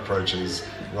entrepreneurial approaches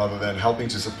rather than helping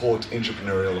to support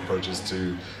entrepreneurial approaches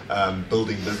to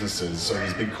building businesses. So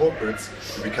these big corporates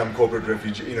who become corporate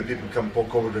refugees, people become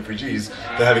corporate refugees,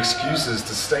 they have excuses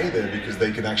to stay there because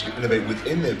they can actually innovate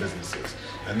within their businesses.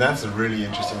 And that's a really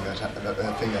interesting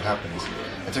thing that happens.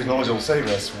 At Technology Will Save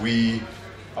Us, we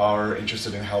are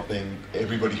interested in helping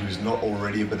everybody who's not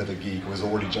already a bit of a geek, who has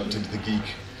already jumped into the geek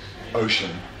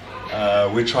ocean.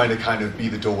 We're trying to kind of be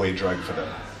the doorway drug for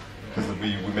them, because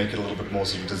we make it a little bit more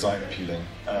sort of design appealing,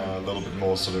 a little bit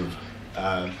more sort of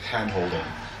hand holding.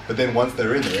 But then once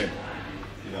they're in,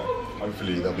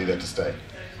 hopefully they'll be there to stay.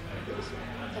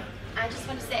 I just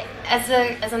want to say,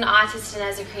 as an artist and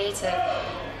as a creative,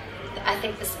 I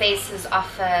think the spaces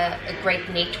offer a great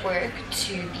network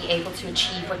to be able to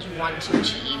achieve what you want to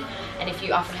achieve. And if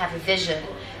you often have a vision,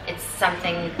 it's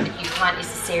something that you can't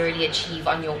necessarily achieve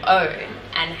on your own.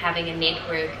 And having a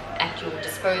network at your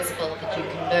disposal that you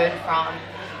can learn from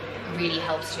really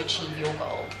helps to achieve your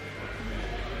goal.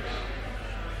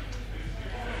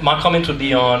 My comment would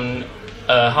be on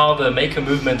how the maker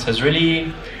movement has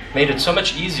really made it so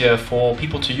much easier for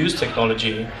people to use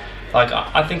technology. Like,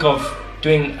 I think of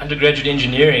doing undergraduate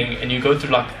engineering, and you go through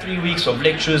like 3 weeks of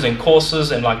lectures and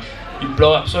courses, and like you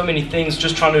blow up so many things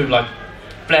just trying to like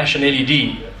flash an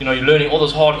LED. You're learning all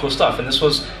this hardcore stuff, and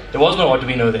there was no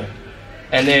Arduino then.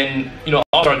 And then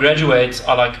after I graduate,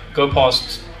 I like go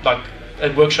past like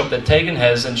a workshop that Tegan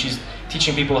has, and she's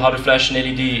teaching people how to flash an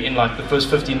LED in like the first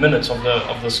 15 minutes of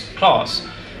this class.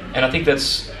 And I think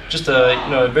that's just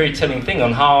a very telling thing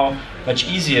on how much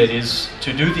easier it is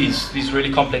to do these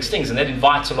really complex things, and that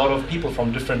invites a lot of people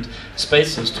from different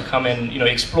spaces to come and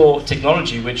explore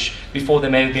technology, which before they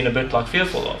may have been a bit like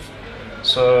fearful of.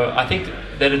 So I think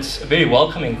that it's a very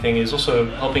welcoming thing is also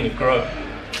helping it grow.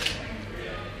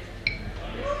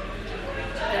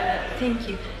 Thank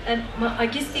you. And I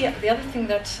guess the other thing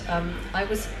that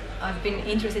I've been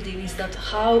interested in is that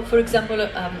how, for example,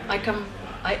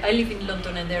 I live in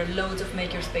London and there are loads of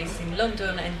maker spaces in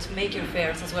London and maker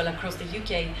fairs as well across the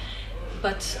UK.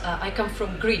 But I come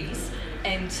from Greece,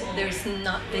 and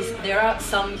there are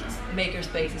some maker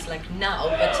spaces like now.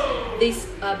 But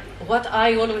what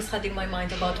I always had in my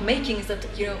mind about making is that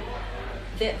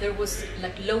there was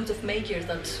like loads of makers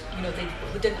that they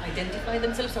wouldn't identify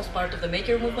themselves as part of the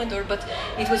maker movement, but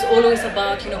it was always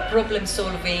about problem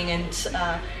solving and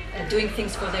doing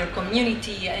things for their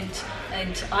community, and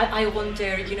I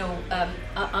wonder,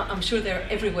 I'm sure there are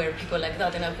everywhere people like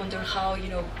that, and I wonder how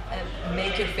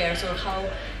maker fairs or how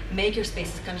maker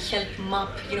spaces can help map,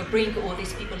 bring all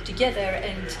these people together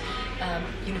and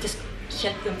just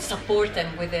help them, support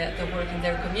them with the work in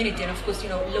their community. And of course,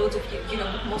 loads of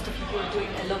most of you are doing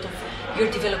a lot of,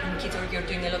 you're developing kids or you're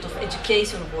doing a lot of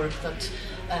education work that,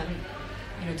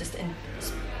 just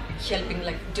helping,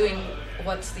 like doing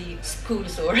what the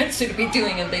schools or should be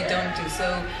doing and they don't do.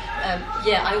 So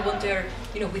I wonder,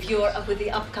 with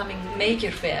the upcoming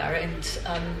maker fair and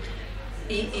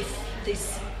if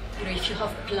this. If you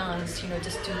have plans,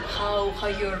 just to how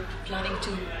you're planning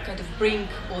to kind of bring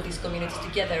all these communities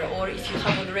together, or if you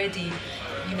have already,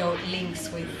 links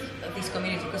with this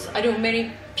community, because I know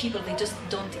many people, they just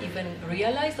don't even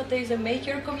realize that there is a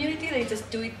maker community. They just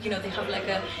do it, they have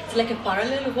it's like a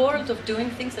parallel world of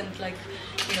doing things and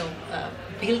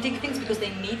building things because they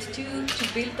need to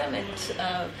build them, and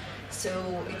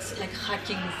so it's like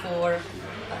hacking for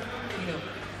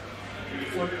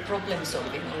problem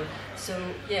solving. So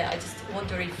I just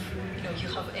wonder if you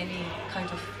have any kind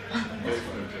of.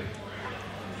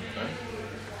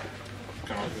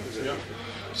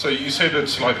 So you said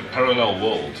it's like a parallel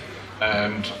world,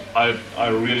 and I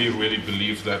really, really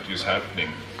believe that is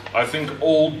happening. I think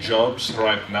all jobs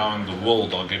right now in the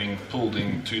world are getting pulled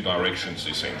in two directions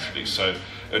essentially. So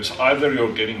it's either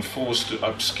you're getting forced to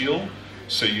upskill.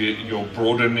 So you're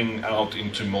broadening out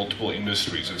into multiple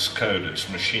industries. It's code, it's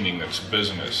machining, it's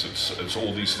business, it's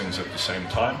all these things at the same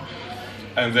time.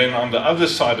 And then on the other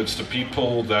side, it's the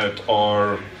people that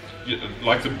are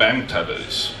like the bank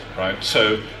tellers, right?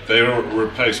 So they're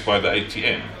replaced by the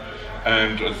ATM.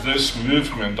 And this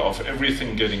movement of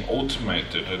everything getting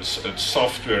automated, it's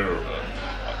software.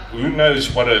 Who knows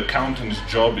what an accountant's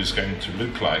job is going to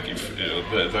look like if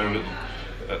they're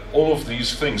all of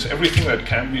these things, everything that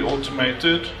can be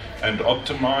automated and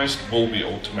optimized will be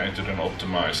automated and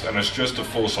optimized, and it's just a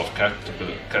force of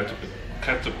capitalism.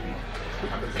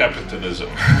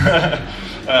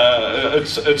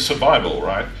 It's survival,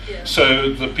 right? Yeah.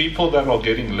 So the people that are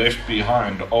getting left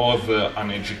behind are the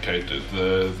uneducated,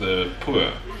 the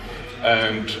poor,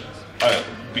 and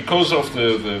because of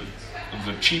the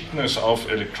cheapness of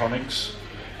electronics.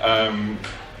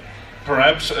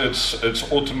 Perhaps it's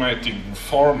automating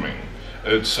farming.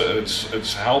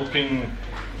 It's helping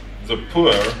the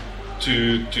poor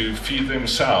to feed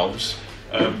themselves.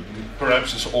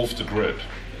 Perhaps it's off the grid,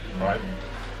 right?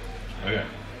 Okay.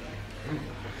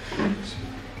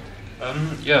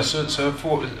 So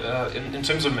for in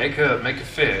terms of Maker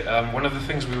Fair, one of the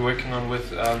things we're working on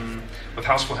with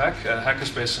House for Hack,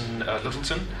 hackerspace in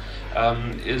Littleton,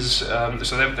 is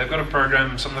so they've got a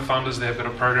program. Some of the founders, they've got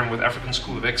a program with African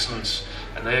School of Excellence,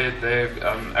 and they're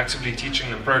actively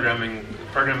teaching them programming.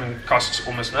 Programming costs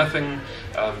almost nothing.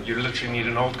 You literally need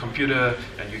an old computer,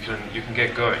 and you can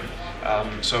get going.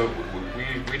 So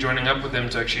we're joining up with them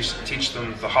to actually teach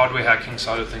them the hardware hacking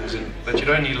side of things, and that you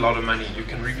don't need a lot of money. You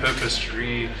can repurpose,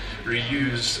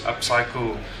 reuse,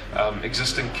 upcycle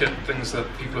existing kit, things that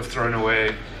people have thrown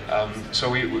away. So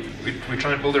we're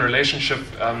trying to build a relationship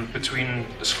between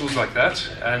schools like that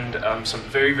and some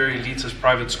very, very elitist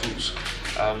private schools.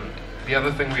 The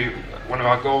other thing, one of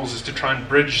our goals is to try and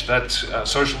bridge that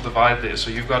social divide there. So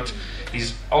you've got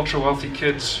these ultra-wealthy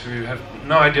kids who have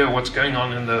no idea what's going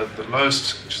on in the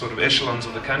lowest sort of echelons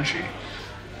of the country.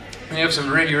 And you have some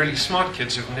really, really smart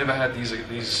kids who've never had these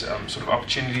sort of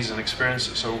opportunities and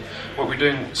experiences. So what we're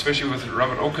doing, especially with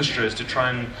Robert Orchestra, is to try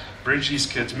and bridge these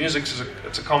kids. Music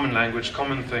it's a common language,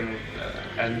 common thing,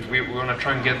 and we want to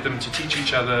try and get them to teach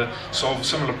each other, solve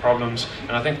similar problems.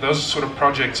 And I think those sort of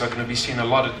projects are going to be seen a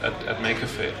lot at Maker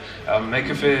Fair.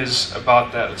 Maker Fair is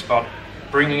about that. It's about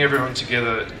bringing everyone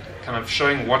together, kind of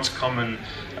showing what's common,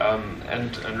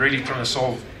 and really trying to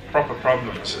solve proper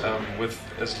problems with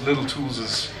as little tools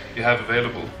as you have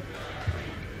available.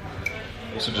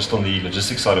 Also, just on the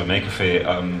logistics side of Maker Fair,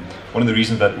 one of the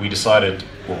reasons that we decided,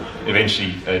 well,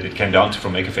 eventually it came down to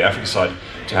from Maker Fair Africa side,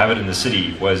 to have it in the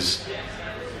city was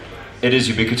it is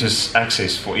ubiquitous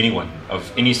access for anyone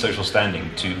of any social standing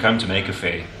to come to Maker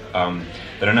Faire.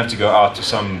 They don't have to go out to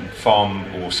some farm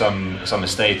or some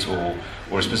estate or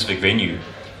a specific venue.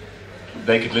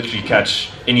 They could literally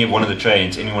catch any one of the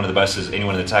trains, any one of the buses, any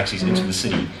one of the taxis into the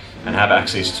city and have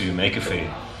access to Maker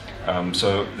Faire.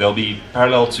 So they'll be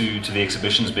parallel to the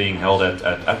exhibitions being held at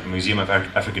the Museum of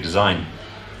Africa Design.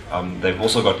 They've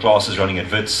also got classes running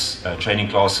at WITS, training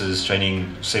classes,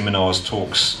 training seminars,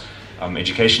 talks,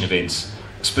 education events,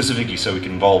 specifically so we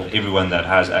can involve everyone that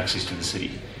has access to the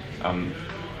city.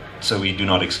 So we do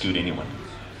not exclude anyone.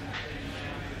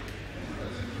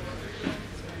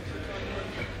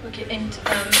 Okay, and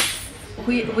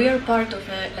we are part of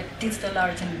a digital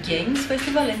arts and games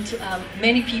festival, and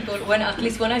many people, at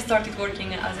least when I started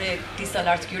working as a digital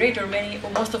arts curator,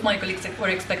 most of my colleagues were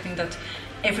expecting that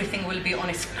everything will be on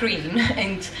a screen,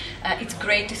 and it's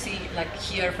great to see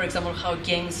here, for example, how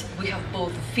games, we have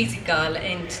both physical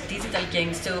and digital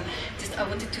games. So just I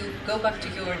wanted to go back to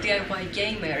your DIY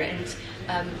gamer, and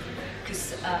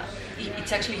because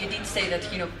it's actually, you did say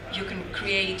that you can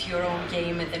create your own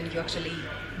game and then you actually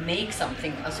make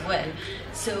something as well.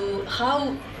 So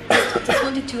just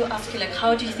wanted to ask you,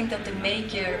 how do you think that the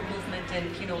maker movement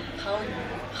and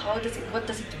what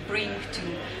does it bring to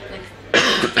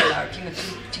digital art,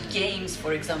 to games,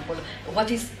 for example?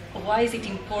 Why is it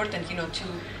important, to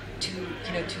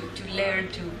learn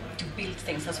to build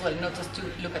things as well, not just to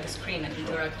look at the screen and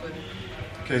interact with it?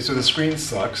 Okay, so the screen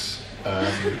sucks.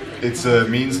 It's a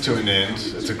means to an end.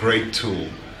 It's a great tool.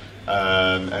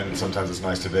 And sometimes it's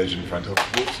nice to veg in front of,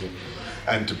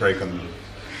 and to break on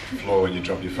the floor when you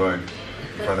drop your phone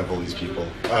in front of all these people.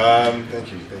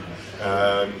 Thank you.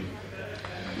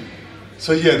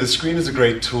 So yeah, the screen is a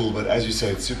great tool, but as you say,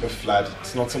 it's super flat.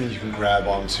 It's not something you can grab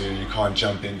onto, you can't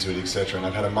jump into it, etc. And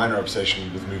I've had a minor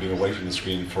obsession with moving away from the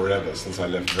screen forever, since I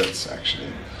left WITS,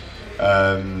 actually.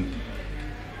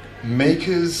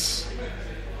 Makers,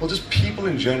 well, just people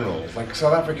in general.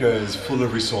 South Africa is full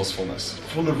of resourcefulness,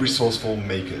 full of resourceful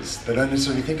makers. They don't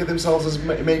necessarily think of themselves as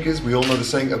makers. We all know the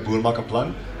saying, "A boer maak 'n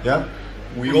plan." Yeah?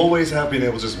 We always have been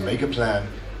able to just make a plan,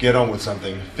 get on with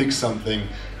something, fix something,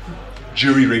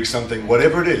 jury rig something,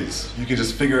 whatever it is, you can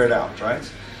just figure it out, right?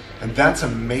 And that's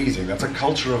amazing. That's a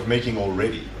culture of making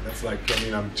already. That's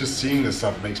I'm just seeing this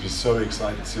stuff makes me so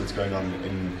excited to see what's going on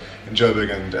in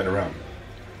Joburg and around.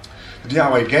 The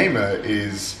DIY gamer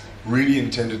is really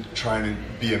intended to try and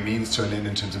be a means to an end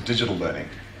in terms of digital learning.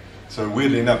 So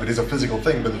weirdly enough, it is a physical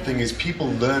thing, but the thing is,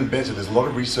 people learn better. There's a lot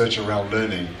of research around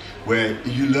learning where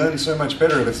you learn so much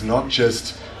better if it's not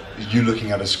just you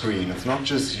looking at a screen. It's not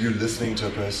just you listening to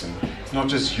a person. It's not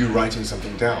just you writing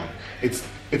something down. It's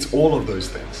all of those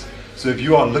things. So if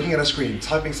you are looking at a screen,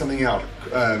 typing something out,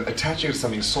 attaching it to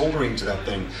something, soldering to that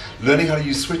thing, learning how to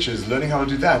use switches, learning how to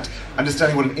do that,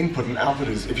 understanding what an input and output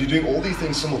is, if you're doing all these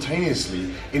things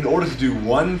simultaneously in order to do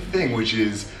one thing, which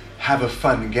is have a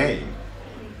fun game,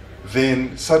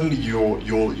 then suddenly your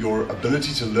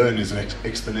ability to learn is an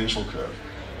exponential curve.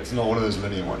 It's not one of those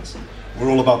linear ones. We're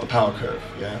all about the power curve,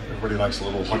 yeah? Everybody likes a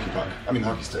little hockey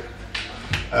stick.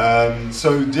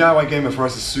 So DIY Gamer for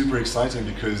us is super exciting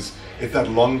because it's that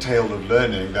long tail of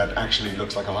learning that actually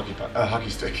looks like a hockey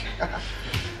stick.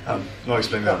 I'm not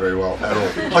explaining that very well at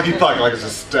all. Hockey puck, like it's a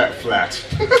stat flat.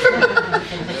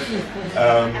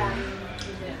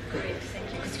 Great, thank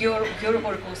you. Because your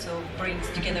work also brings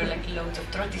together loads of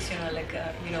traditional,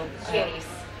 Yes.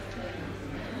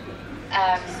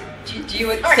 Do you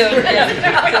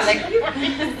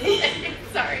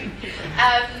Sorry.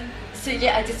 So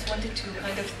yeah, I just wanted to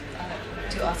kind of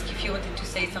to ask if you wanted to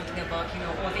say something about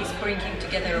all this bringing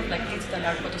together of digital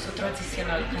art, but also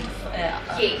traditional kind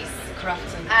of yes.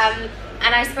 crafts. And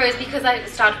I suppose because I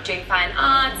started doing fine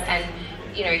arts, and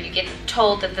you get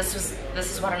told that this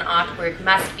is what an artwork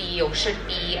must be or should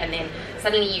be, and then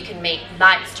suddenly you can make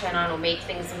lights turn on or make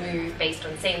things move based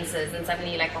on sensors, and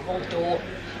suddenly a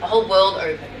whole world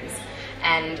opens,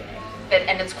 and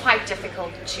it's quite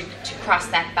difficult to cross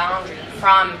that boundary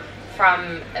from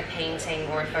a painting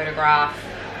or a photograph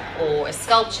or a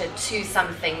sculpture to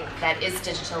something that is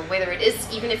digital, whether it is,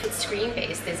 even if it's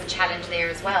screen-based, there's a challenge there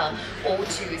as well, or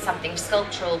to something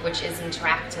sculptural which is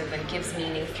interactive and gives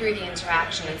meaning through the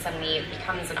interaction, and suddenly it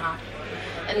becomes an art.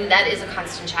 And that is a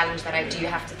constant challenge that I do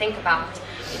have to think about.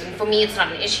 And for me, it's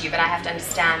not an issue, but I have to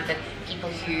understand that people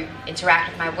who interact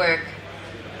with my work,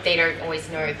 they don't always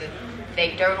know that,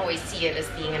 they don't always see it as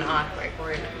being an artwork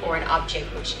or an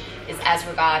object which is as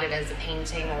regarded as a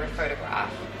painting or a photograph.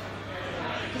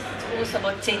 it's also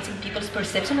about changing people's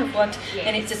perception of what,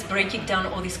 and it's just breaking down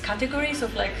all these categories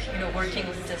of like, you know, working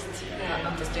with just,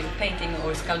 I'm just doing painting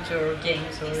or sculpture or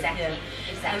games or, Exactly.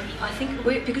 Exactly. I think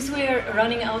because we are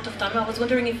running out of time, I was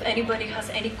wondering if anybody has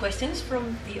any questions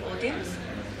from the audience.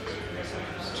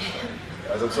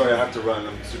 Guys, I'm sorry I have to run,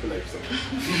 I'm super late for something.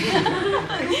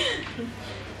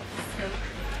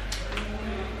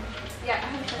 Yeah, I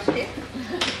have a question.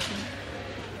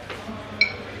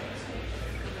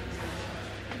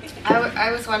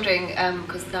 I was wondering,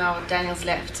 because now Daniel's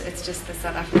left, it's just the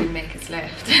South African makers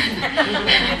left.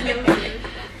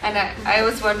 And I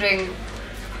was wondering,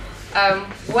 how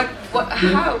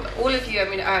all of you, I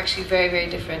mean, are actually very, very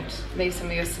different. Maybe some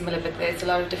of you are similar, but there's a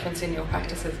lot of difference in your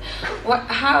practices.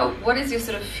 What is your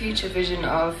sort of future vision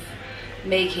of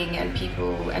making and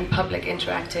people and public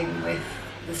interacting with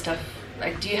the stuff?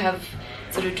 Like, do you have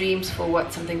sort of dreams for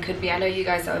what something could be? I know you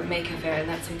guys are a maker fair, and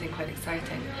that's something quite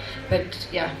exciting. But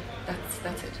yeah,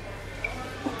 that's it.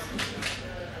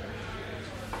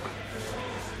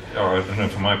 I don't know,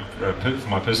 from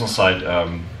my personal side,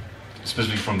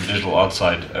 specifically from the digital art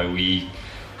side, we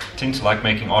tend to like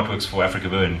making artworks for Africa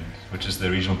Burn, which is the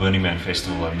regional Burning Man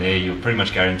festival, and there you're pretty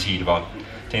much guaranteed about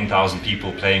 10,000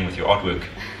 people playing with your artwork.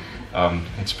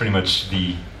 It's pretty much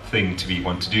the thing to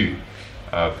want to do.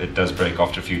 It does break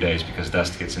after a few days because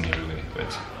dust gets in everywhere,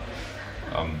 but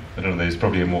I don't know, there's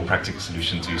probably a more practical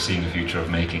solution to seeing the future of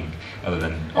making other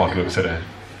than artworks at a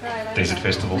desert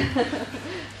festival.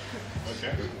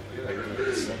 Okay.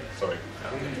 Sorry.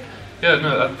 Yeah,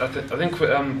 no, I think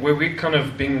where we kind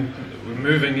of we're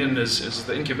moving in is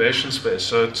the incubation space.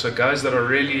 So guys that are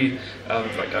really,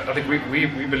 like, I think we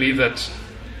believe that,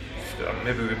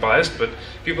 maybe we're biased, but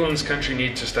people in this country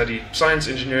need to study science,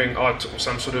 engineering, art, or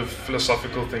some sort of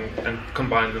philosophical thing and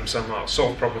combine them somehow,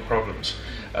 solve proper problems.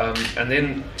 And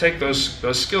then take those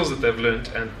skills that they've learned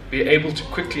and be able to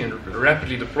quickly and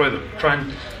rapidly deploy them. Try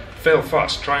and fail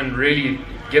fast. Try and really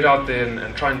get out there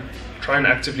and try and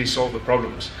actively solve the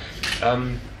problems.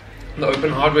 The open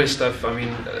hardware stuff, I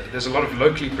mean, there's a lot of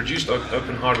locally produced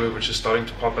open hardware which is starting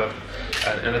to pop up,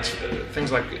 and it's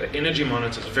things like energy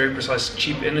monitors, very precise,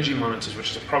 cheap energy monitors,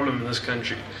 which is a problem in this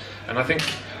country. And I think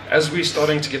as we're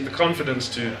starting to get the confidence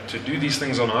to do these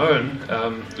things on our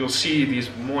own, you'll see these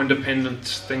more independent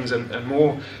things and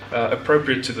more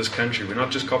appropriate to this country. We're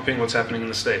not just copying what's happening in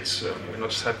the States, we're not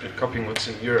just copying what's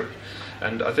in Europe.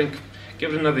 And I think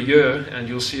give it another year and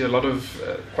you'll see a lot of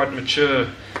quite mature,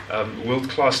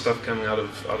 world-class stuff coming out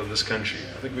of this country.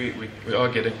 I think we are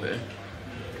getting there.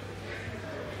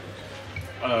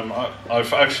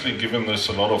 I've actually given this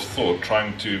a lot of thought,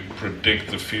 trying to predict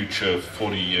the future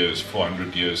 40 years,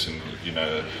 400 years, and you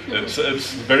know,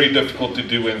 it's very difficult to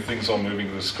do when things are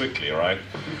moving this quickly, right?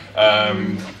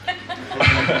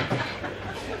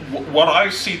 What I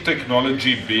see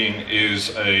technology being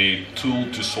is a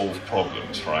tool to solve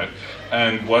problems, right?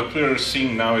 And what we're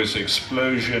seeing now is an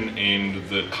explosion in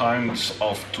the kinds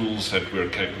of tools that we're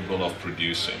capable of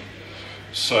producing.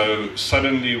 So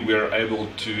suddenly we're able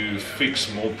to fix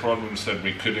more problems than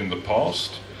we could in the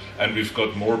past, and we've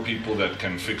got more people that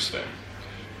can fix them.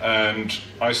 And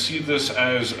I see this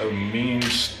as a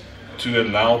means to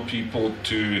allow people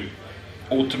to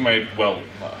automate, well,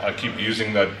 I keep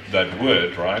using that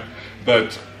word, right?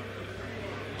 But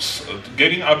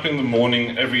getting up in the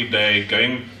morning every day,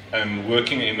 going and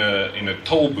working in a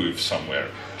toll booth somewhere,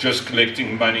 just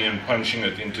collecting money and punching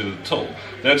it into the till,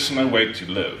 that's no way to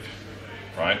live.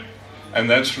 Right, and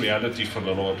that's reality for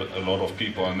a lot of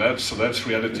people, and that's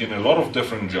reality in a lot of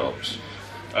different jobs.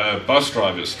 Bus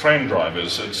drivers, train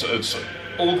drivers, it's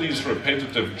all these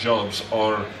repetitive jobs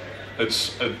are.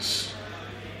 It's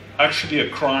actually a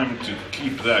crime to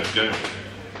keep that going,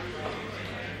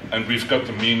 and we've got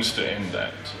the means to end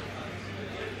that.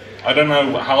 I don't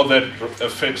know how that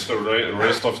affects the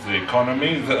rest of the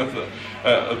economy.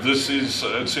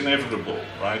 It's inevitable,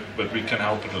 right? But we can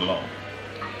help it along.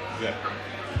 Yeah.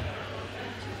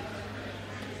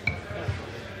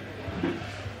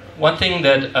 One thing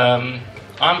that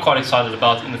I'm quite excited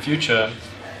about in the future,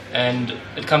 and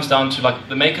it comes down to like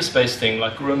the makerspace thing.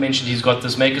 Like Rouan mentioned, he's got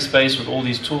this makerspace with all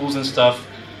these tools and stuff.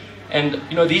 And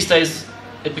you know, these days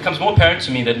it becomes more apparent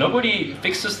to me that nobody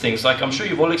fixes things. Like I'm sure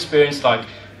you've all experienced like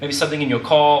maybe something in your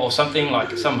car or something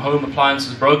like some home appliance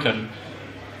is broken.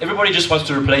 Everybody just wants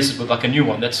to replace it with like a new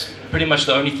one. That's pretty much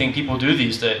the only thing people do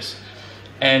these days.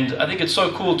 And I think it's so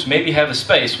cool to maybe have a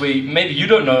space where maybe you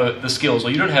don't know the skills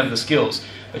or you don't have the skills,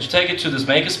 but you take it to this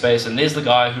makerspace and there's the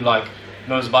guy who like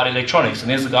knows about electronics and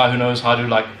there's the guy who knows how to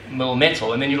like mill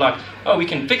metal, and then you're like, oh, we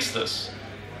can fix this.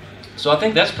 So I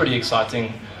think that's pretty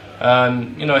exciting.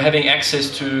 You know, having access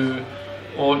to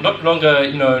or not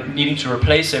longer, needing to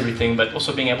replace everything, but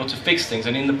also being able to fix things,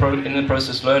 and in the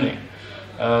process learning.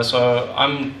 So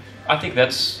I think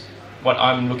that's what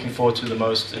I'm looking forward to the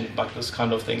most in like this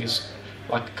kind of thing, is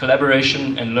like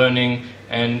collaboration and learning,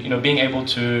 and being able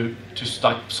to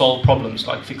like solve problems,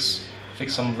 like fix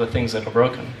some of the things that are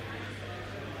broken.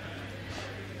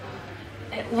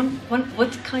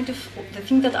 The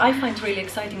thing that I find really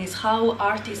exciting is how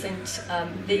artists and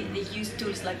they use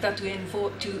tools like that to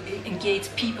engage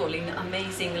people in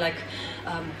amazing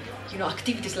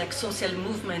activities like social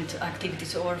movement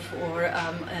activities or for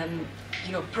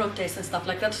protests and stuff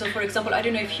like that. So, for example, I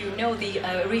don't know if you know the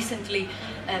recently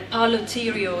Paolo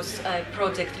Tirio's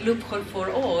project Loophole for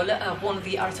All won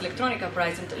the Ars Electronica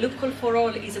Prize. And Loophole for All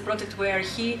is a project where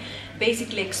he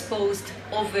basically exposed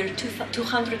over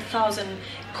 200,000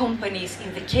 companies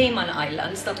in the Cayman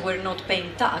Islands that were not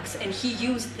paying tax, and he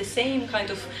used the same kind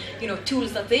of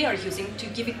tools that they are using to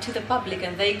give it to the public,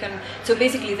 and they can, so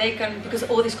basically they can, because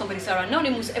all these companies are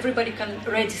anonymous, everybody can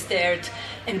register it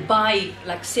and buy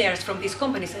like shares from these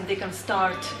companies, and they can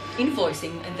start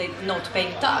invoicing and they're not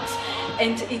paying tax.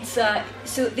 And it's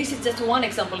so this is just one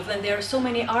example. Then there are so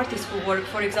many artists who work,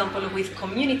 for example, with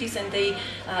communities, and they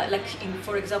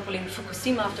for example in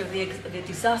Fukushima after the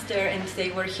disaster, and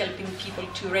they were helping people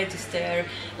to register,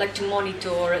 like to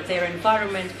monitor their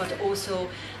environment, but also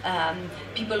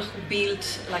people who build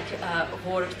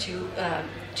work to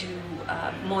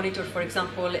monitor, for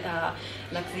example,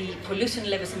 like the pollution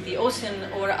levels in the ocean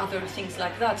or other things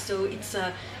like that. So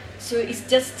it's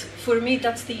just, for me,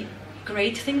 that's the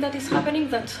great thing that is happening,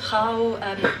 that how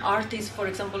artists, for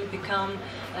example, become,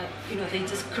 they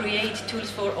just create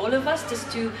tools for all of us,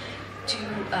 just to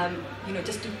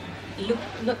look,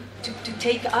 not to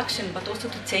take action, but also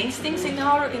to change things in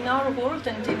our world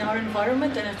and in our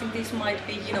environment. And I think this might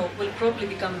be, will probably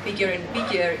become bigger and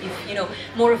bigger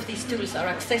if, more of these tools are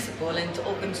accessible and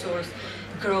open source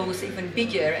grows even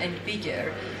bigger and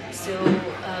bigger. So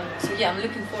yeah, I'm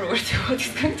looking forward to what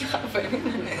is going to happen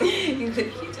in the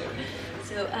future.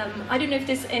 So I don't know if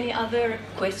there's any other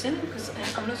question, because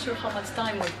I'm not sure how much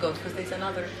time we've got, because there's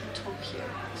another talk here.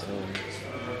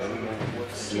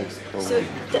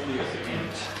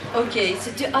 Okay,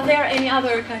 so are there any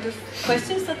other kind of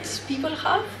questions that people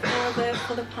have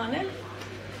for the panel?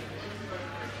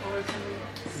 Or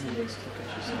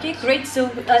okay, great. So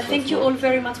thank you all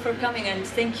very much for coming, and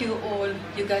thank you all,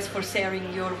 you guys, for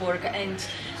sharing your work. And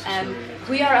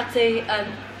we are at the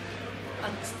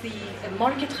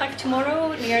market hack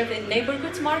tomorrow near the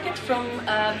neighborhoods market from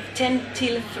 10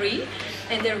 till 3,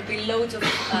 and there will be loads of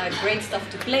great stuff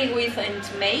to play with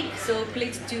and make, so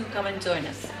please do come and join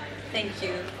us. Thank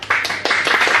you.